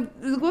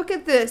 Look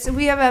at this.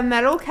 We have a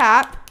metal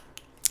cap.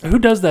 Who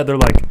does that? They're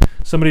like,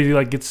 somebody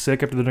like gets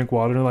sick after they drink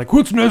water, and they're like,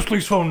 what's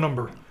Nestle's phone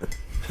number?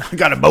 I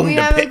got a bone We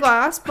to have pick. a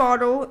glass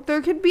bottle.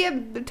 There could be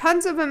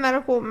tons of a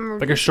medical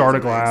emergency. Like a shard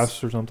of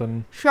glass or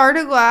something. Shard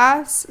of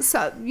glass.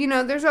 So,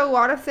 there's a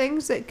lot of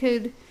things that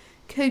could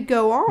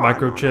go on.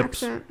 Microchips.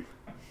 Accident.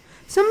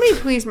 Somebody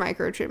please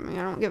microchip me.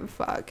 I don't give a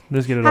fuck.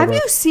 Just get it Have over.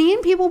 you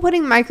seen people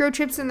putting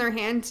microchips in their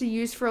hand to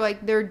use for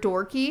like their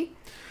door key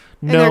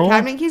and No. their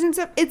cabinet keys and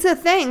stuff? It's a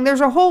thing. There's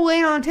a whole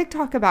lane on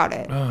TikTok about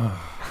it.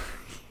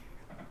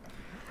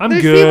 I'm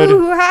There's good. people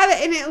who have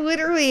it, and it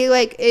literally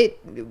it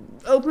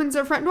opens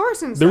their front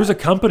doors and stuff. There was a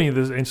company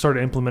that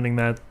started implementing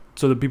that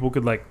so that people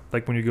could like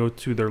when you go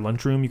to their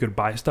lunchroom, you could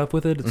buy stuff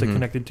with it. It's like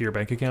connected to your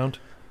bank account.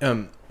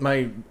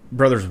 My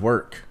brother's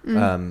work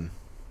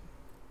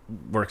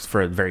works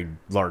for a very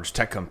large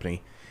tech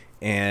company,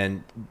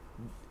 and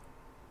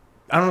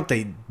I don't know if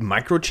they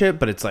microchip,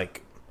 but it's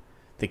like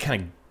they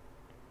kind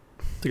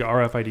of It's like an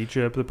RFID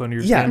chip they put under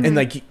your yeah, skin. and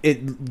like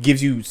it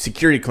gives you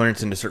security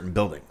clearance into certain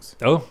buildings.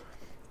 Oh,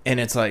 And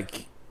it's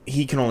like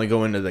he can only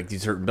go into like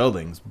these certain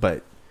buildings,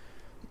 but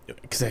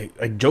because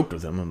I joked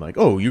with him, I'm like,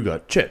 "Oh, you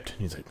got chipped."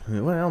 And he's like,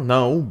 "Well,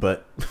 no,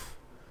 but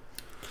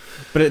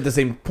at the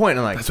same point,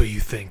 I'm like, that's what you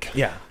think.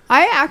 yeah,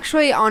 I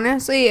actually,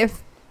 honestly,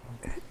 if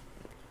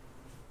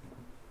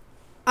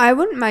I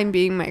wouldn't mind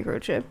being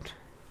microchipped,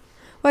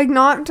 like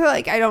not to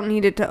like I don't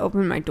need it to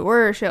open my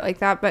door or shit like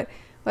that, but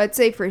let's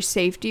say for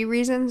safety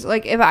reasons,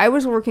 like if I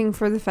was working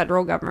for the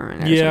federal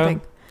government or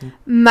something,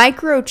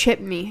 microchip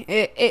me.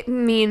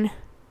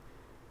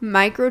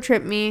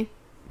 Microchip me,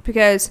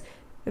 because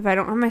if I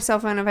don't have my cell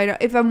phone,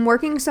 if I'm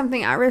working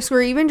something at risk,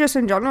 or even just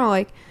in general,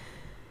 like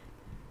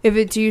if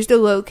it's used to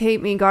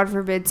locate me, God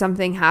forbid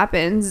something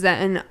happens,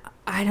 then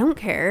I don't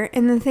care.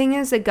 And the thing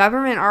is, the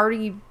government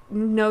already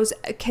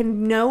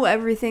can know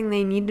everything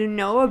they need to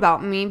know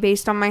about me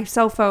based on my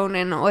cell phone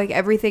and like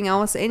everything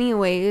else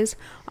anyways.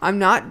 I'm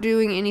not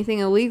doing anything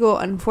illegal.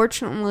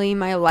 Unfortunately,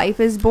 my life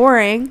is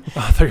boring.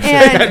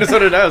 And so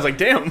did I. I was like,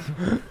 damn,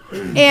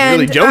 And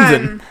really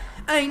jonesing.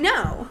 I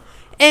know.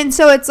 And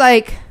so it's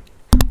like,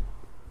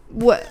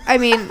 what? I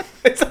mean,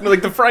 It sounded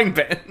like the frying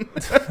pan.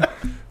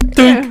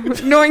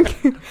 knowing,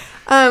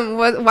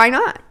 why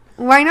not?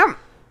 Why not?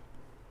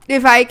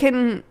 If I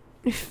can,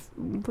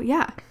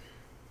 yeah.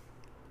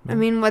 I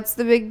mean, what's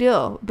the big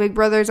deal? Big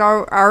Brother's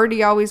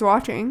already always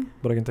watching.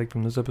 What I can take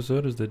from this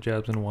episode is that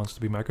Jasmine wants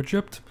to be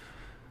microchipped.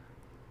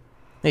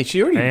 Hey,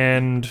 she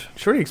already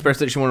expressed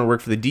that she wanted to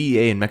work for the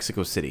DEA in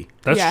Mexico City.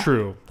 That's Yeah.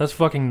 true. That's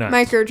fucking nuts.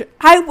 I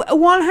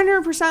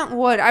 100%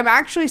 would. I'm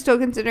actually still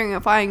considering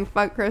applying.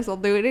 Fuck Chris, I'll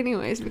do it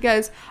anyways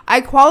because I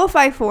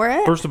qualify for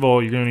it. First of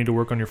all, you're going to need to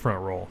work on your front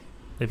roll.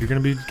 If you're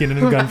going to be getting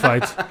into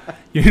gunfights,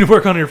 you need to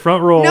work on your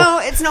front roll. No,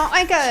 it's not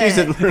like She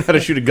said learn how to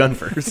shoot a gun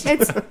first.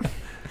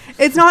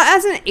 It's not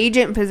as an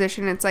agent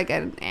position. It's like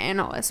an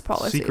analyst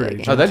policy. Secret like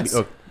agent. Oh, that'd be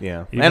analyst.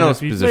 yeah. Even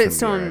Analyst if you- position. But it's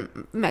still would be in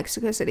alright.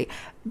 Mexico City.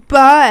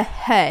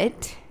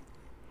 But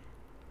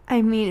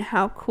I mean,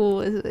 how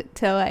cool is it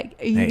to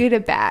like you Hey. get a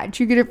badge?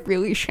 You get a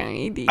really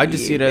shiny DEA I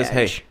just see it as,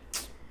 hey, badge.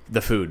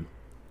 the food.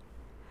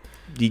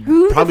 You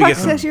Who the probably fuck get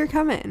says you're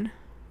coming?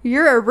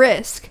 You're a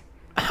risk.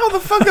 How the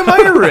fuck am I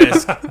a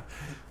risk?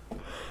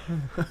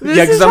 This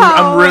Yeah, because is I'm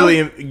how-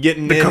 really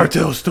getting The in.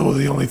 cartel's still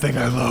the only thing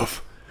I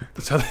love.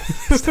 That's how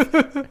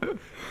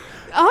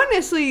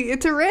Honestly,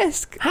 it's a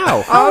risk. How?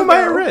 I'll How am I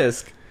a go.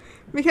 risk?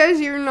 Because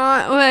you're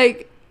not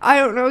like, I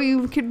don't know,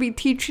 you could be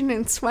teaching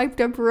and swiped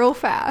up real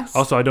fast.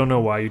 Also, I don't know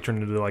why you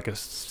turned into like a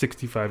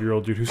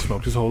 65-year-old dude who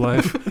smoked his whole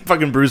life.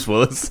 Fucking Bruce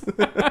Willis.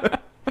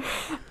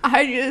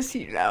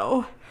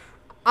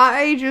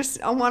 I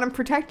want to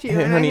protect you.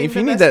 Hey, and I honey, think if the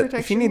you need best that, if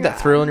protection you need that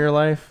have. thrill in your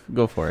life,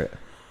 go for it.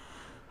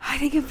 I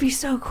think it'd be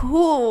so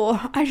cool.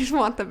 I just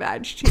want the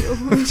badge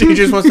too. She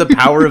just wants the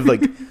power of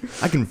like,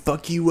 I can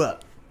fuck you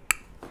up.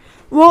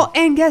 Well,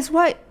 and guess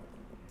what?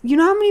 You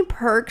know how many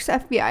perks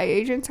FBI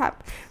agents have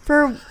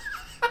for, and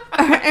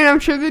I'm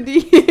sure the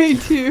DEA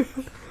too.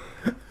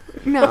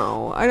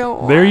 No, I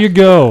don't. There you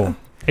go.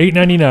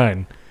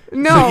 $8.99.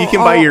 No, So you can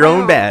buy your I own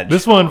don't. badge.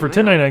 This one for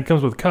 $10.99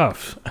 comes with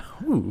cuffs.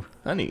 Ooh,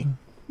 honey.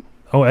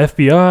 Oh,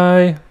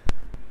 FBI.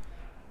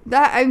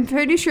 That I'm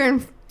pretty sure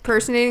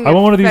impersonating I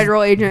want one a of these-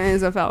 federal agent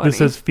is a felony. This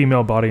says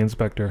female body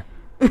inspector.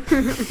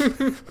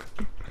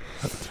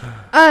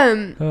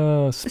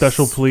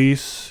 Special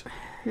police.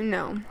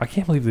 No. I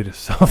can't believe they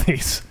just sell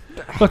these.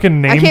 Fucking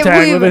I name can't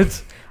tag believe with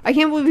it. I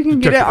can't believe you can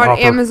get it Detective on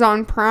Hopper.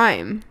 Amazon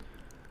Prime.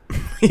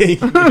 Yeah, you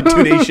can get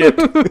 2-day ship.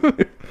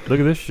 Look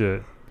at this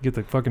shit. Get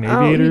the fucking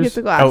Oh, you aviators. get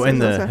the glasses.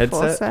 and the That's a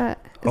full headset?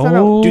 set. Is that a-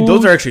 Oh, Dude,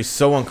 those are actually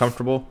so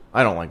uncomfortable.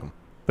 I don't like them.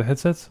 the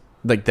headsets.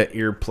 Like the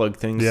earplug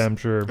things. Yeah, I'm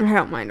sure. I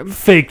don't mind them.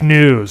 Fake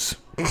news,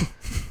 What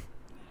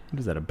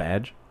is that, a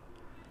badge?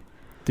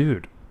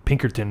 dude.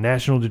 Pinkerton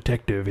National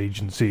Detective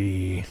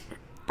Agency.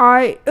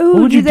 Oh,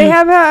 would do you they do-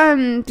 have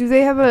a do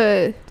they have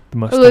a The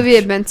mustache.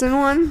 Olivia Benson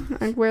one?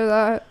 I'd wear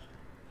that.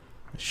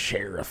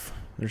 Sheriff.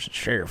 There's a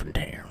sheriff in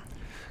town.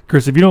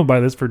 Chris, if you don't buy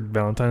this for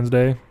Valentine's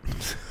Day,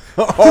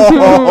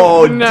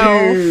 Oh,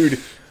 No. dude.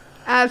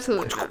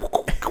 Absolutely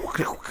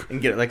not.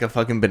 And get like a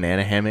fucking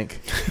banana hammock.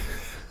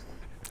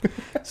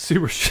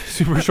 super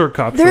short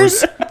cop There's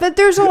shorts. but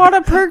there's a lot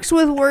of perks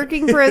with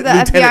working for the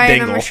Lieutenant FBI and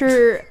Dingle. I'm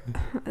sure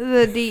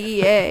the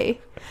DEA.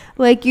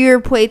 Like your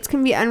plates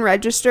can be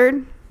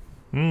unregistered.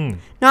 Mm.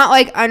 Not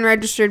like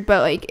unregistered,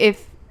 but like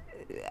if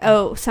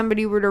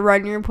somebody were to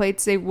run your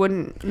plates, they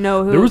wouldn't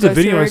know who There was it a goes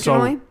to video I saw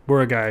originally.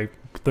 where a guy,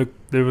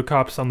 there were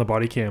cops on the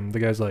body cam. The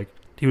guy's like,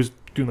 he was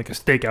doing like a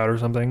stakeout or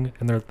something,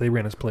 and they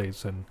ran his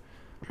plates, and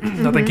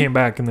nothing came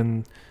back. And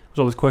then there was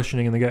all this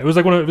questioning, and the guy, it was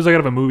like out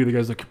of a movie. The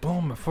guy's like, "You're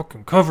blowing my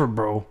fucking cover,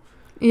 bro."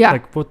 Yeah.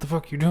 Like, what the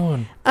fuck you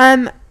doing?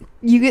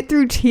 You get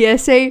through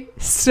TSA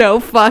so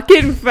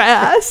fucking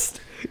fast.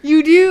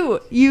 You do.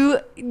 You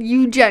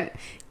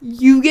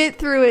get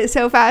through it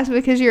so fast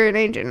because you're an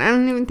agent. I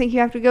don't even think you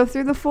have to go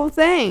through the full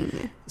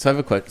thing. So I have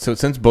a question. So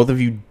since both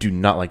of you do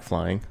not like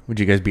flying, would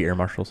you guys be air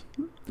marshals?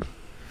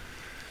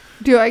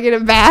 Do I get a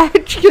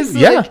badge? 'Cause,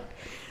 Yeah. like,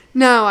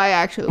 no, I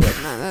actually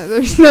wouldn't.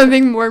 There's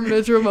nothing more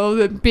miserable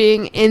than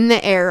being in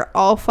the air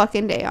all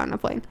fucking day on a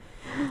plane.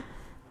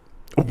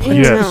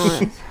 Yes.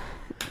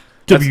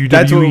 That's,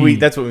 WWE.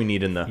 that's what we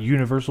need in the.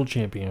 Universal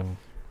Champion.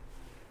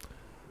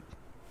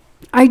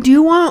 I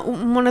do want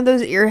one of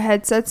those ear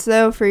headsets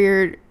though for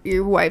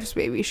your wife's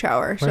baby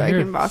shower, so Right I here,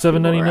 can boss people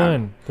around.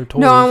 $7.99. They're toys.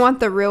 No, I want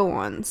the real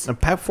ones. A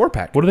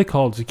 4-pack. What are they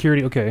called?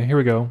 Security. Okay, here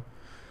we go.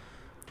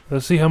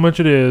 Let's see how much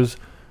it is.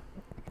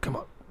 Come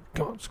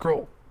on,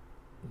 scroll.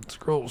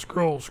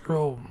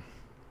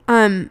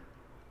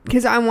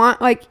 Because I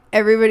want like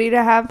everybody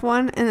to have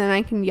one, and then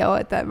I can yell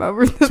at them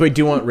over the. So wait,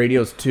 do you want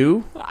radios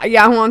too?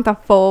 Yeah, I want the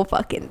full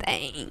fucking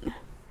thing.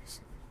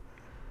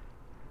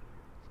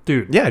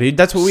 Dude. Yeah, dude,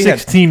 that's what we had.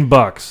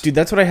 $16. Dude,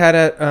 that's what I had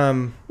at.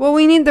 Well,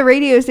 we need the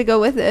radios to go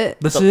with it.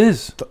 This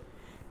is.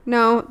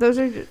 No, those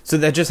are just. So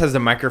that just has the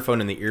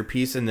microphone and the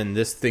earpiece, and then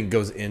this thing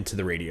goes into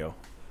the radio.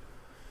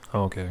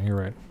 Oh, okay, you're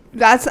right.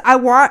 That's I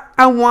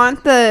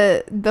want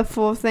the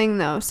full thing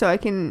though, so I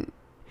can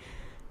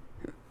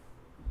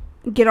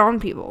get on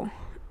people.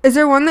 Is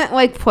there one that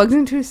like plugs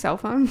into a cell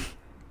phone?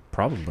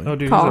 Probably. Oh,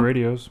 dude, Call. here's the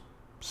radios.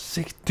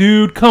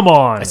 Dude, come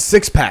on. A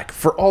 6-pack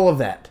for all of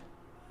that.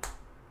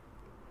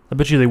 I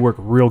bet you they work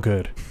real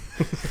good.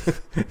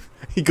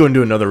 You go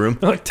into another room.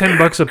 They're like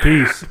 $10 a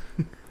piece.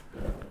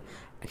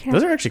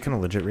 Those are actually kind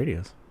of legit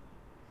radios.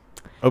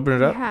 Open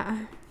it up. Yeah,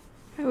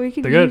 we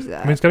could They're use good.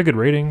 that. I mean, it's got a good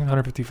rating.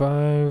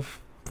 155.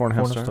 4.5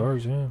 4.5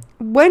 stars, yeah.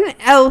 When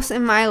else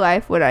in my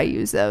life would I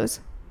use those?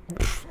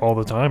 All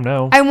the time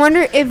now. I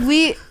wonder if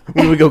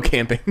When we go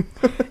camping.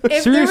 if there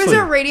was Seriously.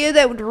 a radio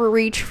that would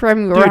reach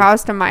from your Dude.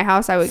 house to my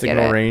house, I would Signal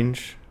get it.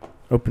 range.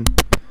 Open.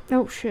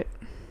 Oh shit!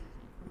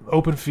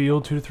 Open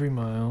field, 2 to 3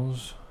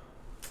 miles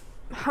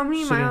How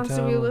many Sit in miles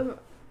do we town.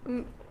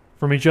 live?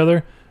 from each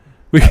other.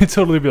 We could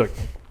totally be like,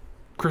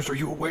 Chris, are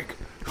you awake?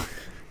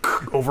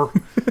 Over.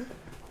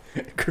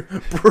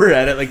 We're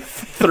at it like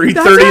 3:30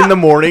 That's in the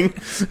morning.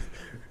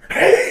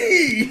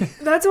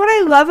 That's what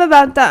I love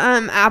about the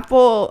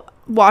Apple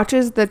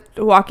Watches, the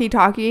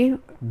walkie-talkie.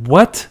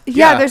 What?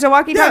 Yeah, Yeah. there's a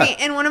walkie-talkie, Yeah.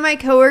 and one of my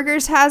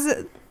coworkers has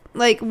it.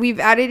 Like we've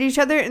added each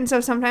other, and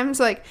so sometimes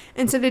like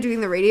instead of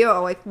doing the radio,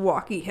 I'll like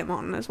walkie him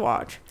on his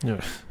watch.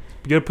 Yeah.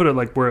 You gotta put it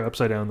like where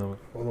upside down though.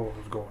 Oh,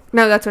 it's going.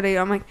 No, that's what I do.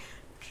 I'm like,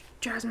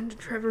 Jasmine to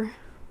Trevor,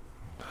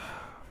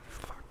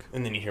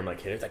 And then you hear him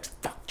like hit it. Like,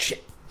 fuck,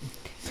 shit.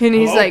 and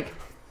he's Hello? like,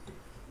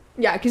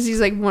 yeah, because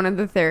he's like one of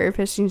the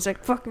therapists, and he's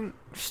like, fucking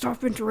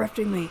stop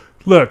interrupting me.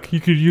 Look, you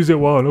could use it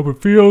while in open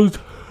fields,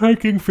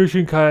 hiking,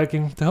 fishing,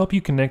 kayaking to help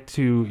you connect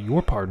to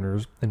your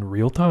partners in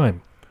real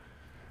time.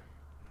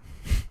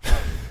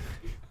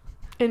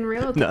 In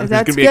real time, No, there's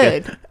that's gonna be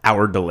like good. an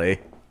hour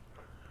delay.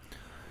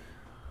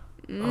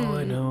 All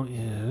I know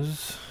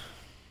is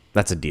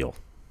That's a deal.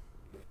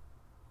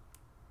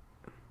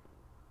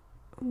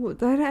 Well,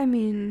 that I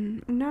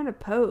mean, I'm not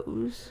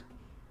opposed.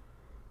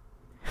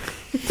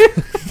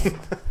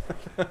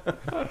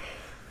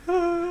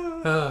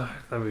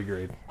 that'd be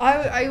great.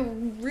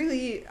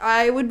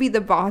 I would be the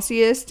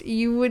bossiest.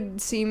 You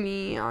would see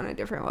me on a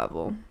different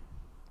level.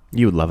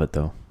 You would love it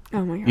though.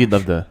 Oh my gosh. You'd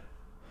love the.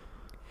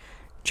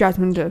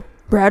 Jasmine to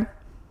Brad.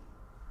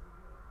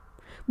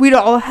 We'd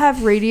all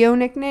have radio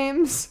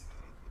nicknames.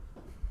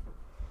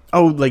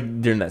 Oh,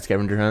 like during that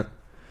scavenger hunt.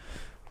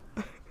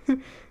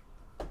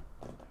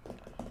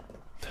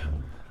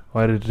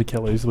 Well, I added it to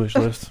Kelly's wish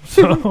list,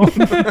 so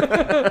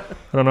I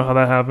don't know how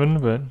that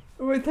happened, but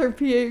With her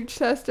pH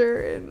tester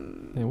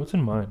and yeah, what's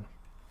in mine?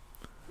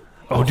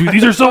 Oh, dude,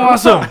 these are so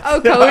awesome.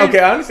 Oh, color. Okay,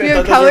 I understand. You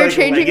have Those are color like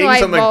changing leggings.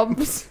 light I'm like-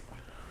 bulbs.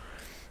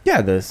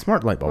 Yeah, the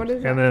smart light What bulb.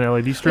 is that? And then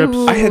LED strips.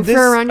 Ooh. I had this.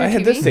 For around your I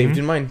had TV? this saved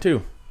in mine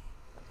too.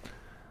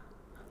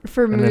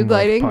 For And then mood the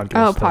lighting.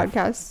 podcast stuff.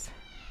 Podcasts.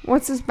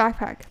 What's this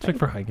backpack? It's like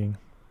for hiking.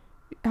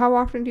 How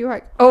often do you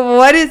hike? Oh,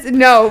 what is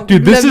no?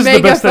 Dude, this is the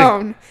best thing.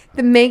 megaphone.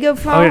 The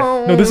megaphone.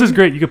 Oh, yeah. No, this is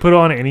great. You can put it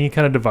on any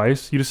kind of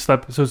device. You just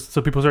slap so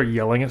people start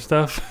yelling at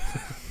stuff.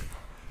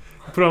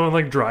 Put it on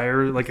like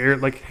dryer, like air,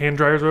 like hand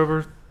dryers or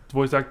whatever.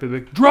 Voice acted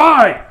like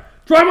dry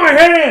my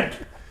hand.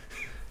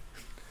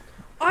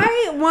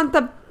 I want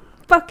the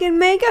fucking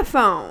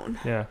megaphone.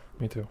 Yeah,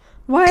 me too.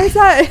 Why is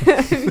that?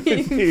 I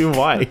mean,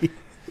 Why?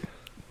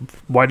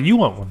 Why do you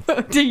want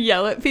one? to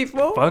yell at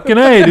people? Fucking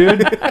A,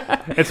 dude.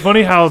 It's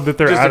funny how that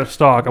they're out of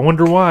stock. I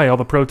wonder why. All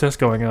the protests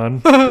going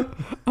on.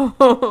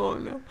 Oh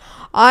no!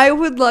 I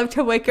would love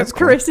to wake up That's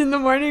cool. Chris in the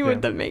morning with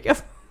Yeah. the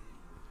megaphone.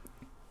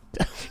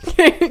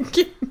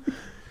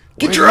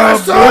 Get your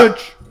ass up!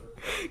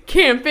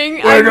 Camping.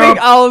 Wake I wake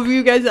up. all of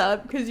you guys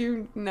up because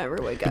you never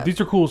wake up.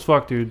 These are cool as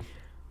fuck, dude.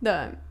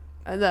 The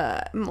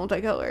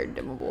multicolored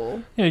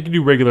dimmable. Yeah, you can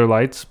do regular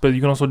lights, but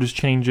you can also just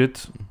change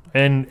it.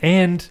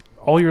 And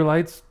all your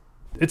lights,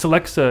 it's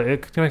Alexa.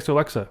 It connects to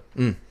Alexa.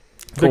 Mm.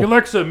 It's like, Cool.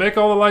 Alexa, make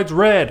all the lights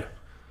red.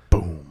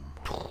 Boom.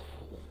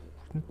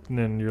 And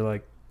then you're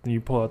like, you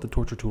pull out the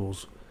torture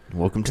tools.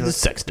 Welcome to the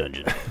sex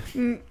dungeon.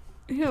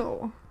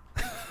 Ew.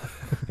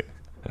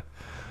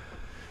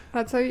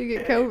 That's how you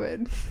get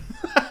COVID.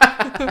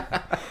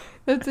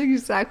 That's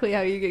exactly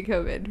how you get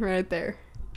COVID, right there.